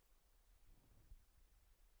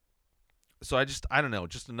 So I don't know,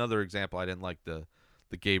 just another example. I didn't like the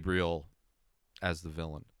Gabriel as the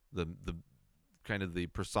villain, the kind of the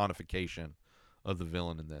personification of the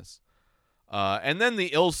villain in this. And then the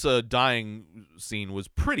Ilsa dying scene was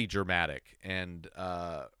pretty dramatic and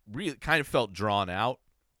really kind of felt drawn out,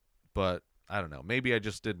 but I don't know. Maybe I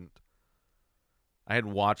just I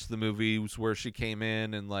hadn't watched the movies where she came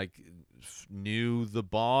in and like knew the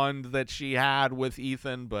bond that she had with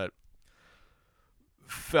Ethan, but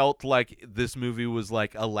felt like this movie was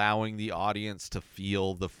like allowing the audience to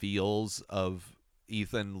feel the feels of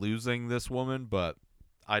Ethan losing this woman, but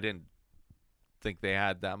I didn't think they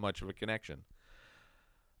had that much of a connection.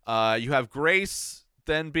 You have Grace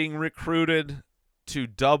then being recruited to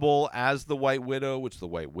double as the White Widow, which the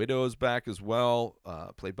White Widow is back as well,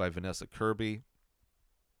 played by Vanessa Kirby.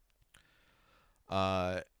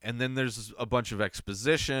 And then there's a bunch of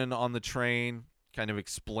exposition on the train, kind of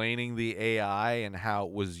explaining the AI and how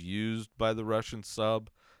it was used by the Russian sub,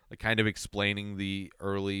 like kind of explaining the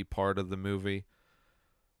early part of the movie,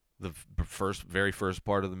 the very first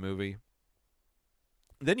part of the movie.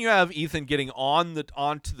 Then you have Ethan getting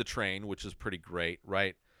onto the train, which is pretty great,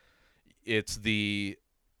 right? It's the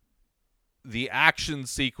action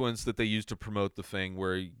sequence that they use to promote the thing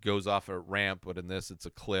where he goes off a ramp, but in this it's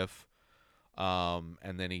a cliff.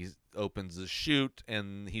 And then he opens the chute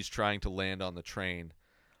and he's trying to land on the train.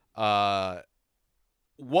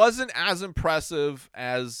 Wasn't as impressive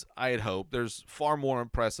as I had hoped. There's far more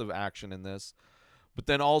impressive action in this. But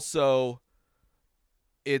then also,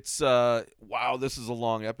 it's, wow, this is a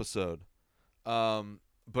long episode.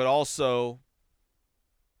 But also,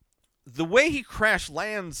 the way he crash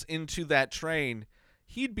lands into that train,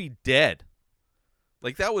 he'd be dead.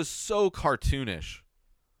 Like, that was so cartoonish.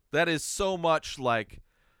 That is so much like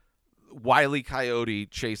Wile E. Coyote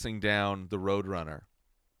chasing down the Roadrunner.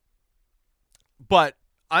 But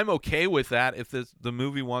I'm okay with that if the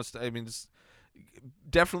movie wants to. I mean, it's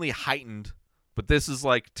definitely heightened, but this is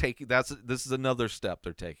like this is another step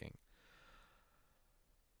they're taking.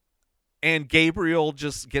 And Gabriel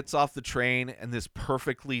just gets off the train and this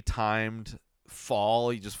perfectly timed fall.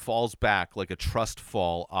 He just falls back like a trust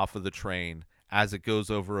fall off of the train as it goes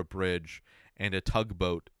over a bridge. And a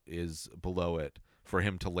tugboat is below it for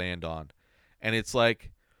him to land on. And it's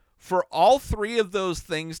like, for all three of those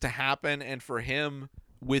things to happen and for him,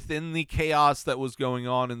 within the chaos that was going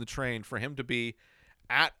on in the train, for him to be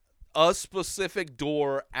at a specific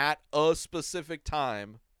door at a specific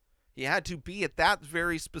time. He had to be at that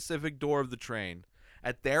very specific door of the train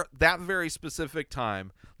at that very specific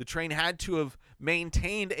time. The train had to have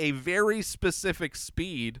maintained a very specific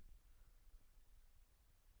speed,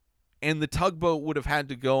 and the tugboat would have had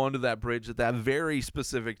to go under that bridge at that very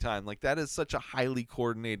specific time. Like, that is such a highly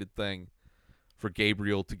coordinated thing for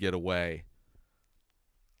Gabriel to get away.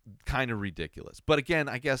 Kind of ridiculous. But again,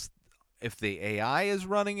 I guess if the AI is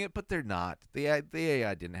running it, but they're not. The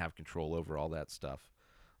AI didn't have control over all that stuff.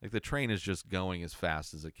 Like, the train is just going as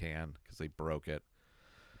fast as it can because they broke it.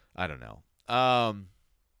 I don't know.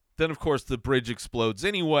 Then, of course, the bridge explodes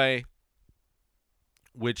anyway,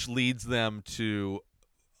 which leads them to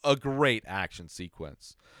a great action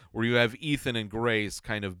sequence where you have Ethan and Grace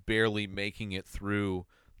kind of barely making it through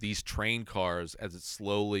these train cars as it's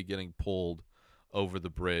slowly getting pulled over the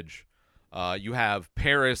bridge. You have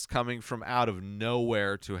Paris coming from out of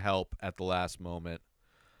nowhere to help at the last moment.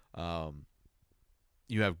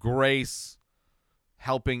 You have Grace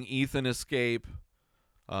helping Ethan escape,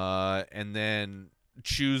 and then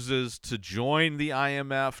chooses to join the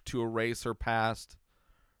IMF to erase her past.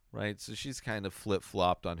 Right, so she's kind of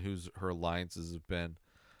flip-flopped on who her alliances have been.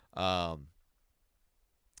 And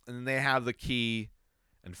then they have the key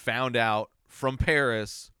and found out from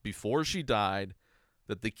Paris before she died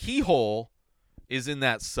that the keyhole is in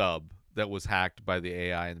that sub that was hacked by the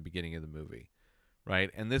AI in the beginning of the movie. Right,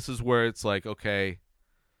 and this is where it's like, okay,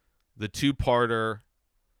 the two-parter,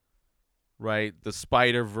 right, the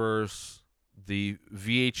Spider-Verse, the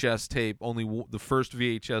VHS tape, only the first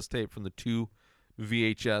VHS tape from the two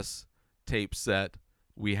VHS tape set,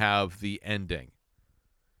 we have the ending.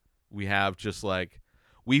 We have just like,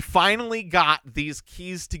 we finally got these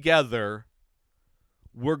keys together.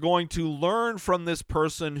 We're going to learn from this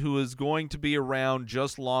person who is going to be around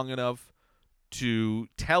just long enough to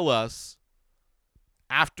tell us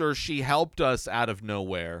after she helped us out of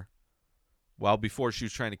nowhere. Well, before she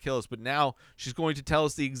was trying to kill us, but now she's going to tell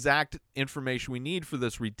us the exact information we need for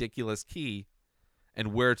this ridiculous key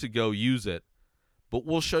and where to go use it. But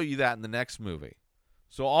we'll show you that in the next movie.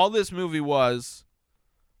 So all this movie was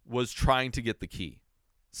trying to get the key.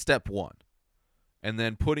 Step 1. And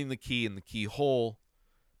then putting the key in the keyhole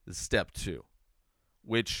is step 2.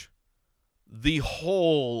 Which the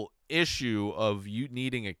whole issue of you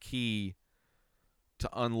needing a key to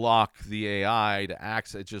unlock the AI to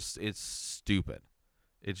access, it's stupid.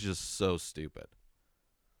 It's just so stupid.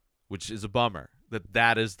 Which is a bummer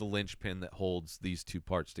that is the linchpin that holds these two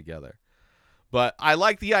parts together. But I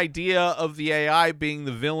like the idea of the AI being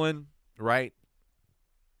the villain, right?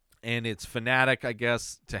 And it's fanatic, I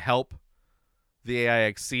guess, to help the AI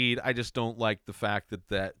exceed. I just don't like the fact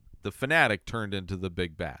that the fanatic turned into the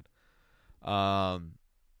big bad. I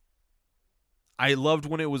loved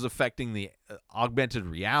when it was affecting the augmented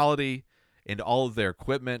reality and all of their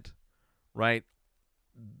equipment, right?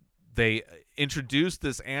 They introduced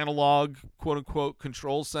this analog, quote-unquote,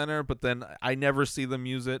 control center, but then I never see them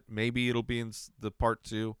use it. Maybe it'll be in the part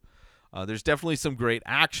 2. There's definitely some great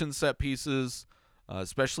action set pieces,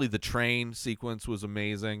 especially the train sequence was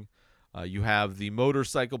amazing. You have the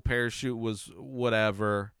motorcycle parachute was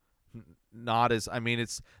whatever. Not as, I mean,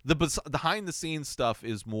 it's the behind-the-scenes stuff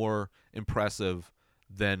is more impressive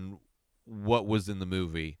than what was in the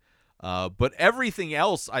movie. But everything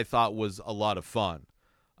else I thought was a lot of fun.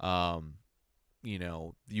 You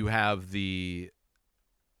know, you have the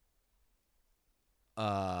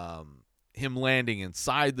him landing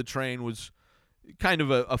inside the train was kind of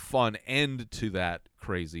a fun end to that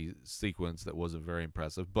crazy sequence that wasn't very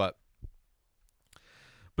impressive. But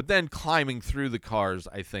then climbing through the cars,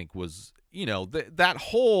 I think, was, you know, that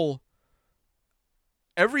whole,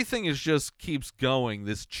 everything is just keeps going,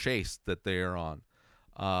 this chase that they are on.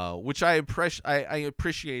 Which I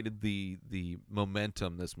appreciated the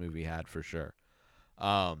momentum this movie had for sure.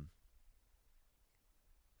 The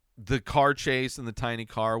car chase in the tiny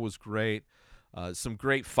car was great. Some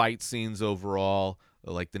great fight scenes overall,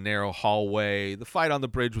 like the narrow hallway. The fight on the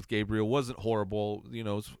bridge with Gabriel wasn't horrible. You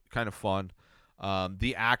know, it was kind of fun.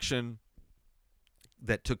 The action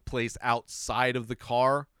that took place outside of the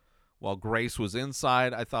car while Grace was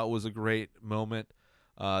inside, I thought was a great moment.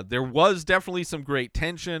 There was definitely some great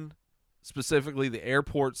tension, specifically the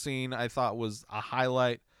airport scene I thought was a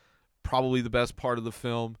highlight, probably the best part of the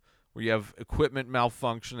film, where you have equipment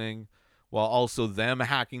malfunctioning while also them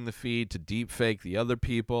hacking the feed to deepfake the other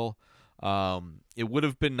people. It would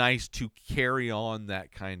have been nice to carry on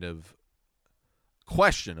that kind of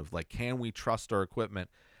question of, like, can we trust our equipment?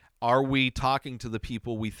 Are we talking to the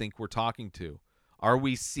people we think we're talking to? Are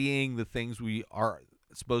we seeing the things we are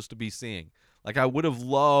supposed to be seeing? Like, I would have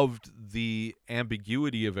loved the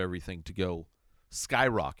ambiguity of everything to go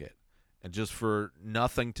skyrocket and just for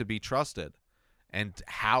nothing to be trusted, and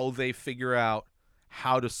how they figure out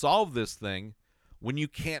how to solve this thing when you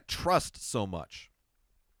can't trust so much.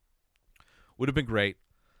 Would have been great.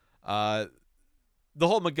 The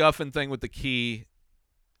whole MacGuffin thing with the key,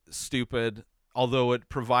 stupid, although it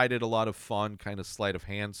provided a lot of fun kind of sleight of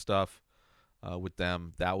hand stuff with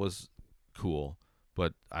them. That was cool.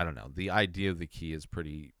 But I don't know. The idea of the key is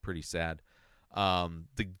pretty sad.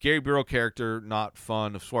 The Gabriel character, not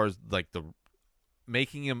fun as far as like the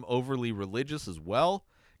making him overly religious as well.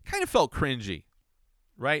 Kind of felt cringy,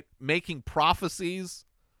 right? Making prophecies.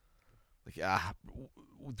 Like,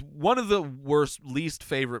 one of the least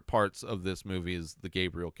favorite parts of this movie is the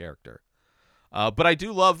Gabriel character. But I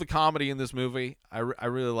do love the comedy in this movie. I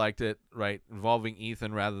really liked it, right? Involving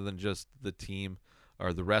Ethan rather than just the team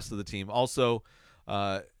or the rest of the team. Also,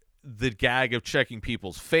 the gag of checking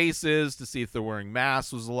people's faces to see if they're wearing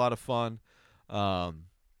masks was a lot of fun.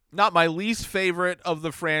 Not my least favorite of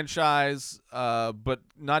the franchise, but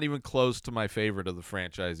not even close to my favorite of the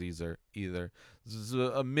franchise either. This is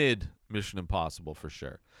a mid Mission Impossible for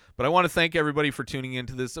sure. But I want to thank everybody for tuning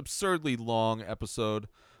into this absurdly long episode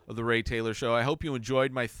of The Ray Taylor Show. I hope you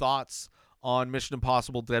enjoyed my thoughts on Mission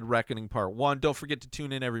Impossible Dead Reckoning Part 1. Don't forget to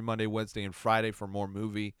tune in every Monday, Wednesday, and Friday for more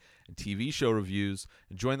movie and TV show reviews.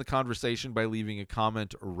 And join the conversation by leaving a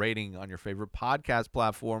comment or rating on your favorite podcast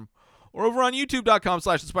platform or over on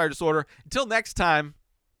youtube.com/InspiredDisorder. Until next time,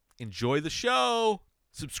 enjoy the show.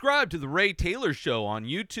 Subscribe to The Ray Taylor Show on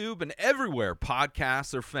YouTube and everywhere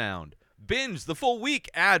podcasts are found. Binge the full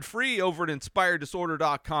week ad-free over at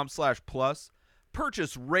InspiredDisorder.com/plus.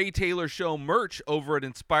 Purchase Ray Taylor Show merch over at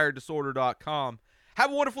InspiredDisorder.com.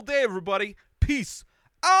 Have a wonderful day, everybody. Peace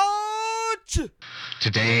out!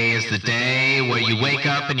 Today is the day where you wake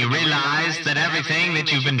up and you realize that everything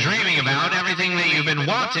that you've been dreaming about, everything that you've been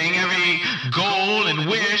wanting, every goal and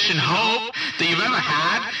wish and hope that you've ever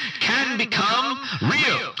had can become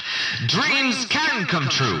real. Dreams can come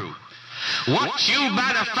true. What you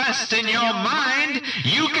manifest in your mind,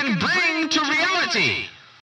 you can bring to reality.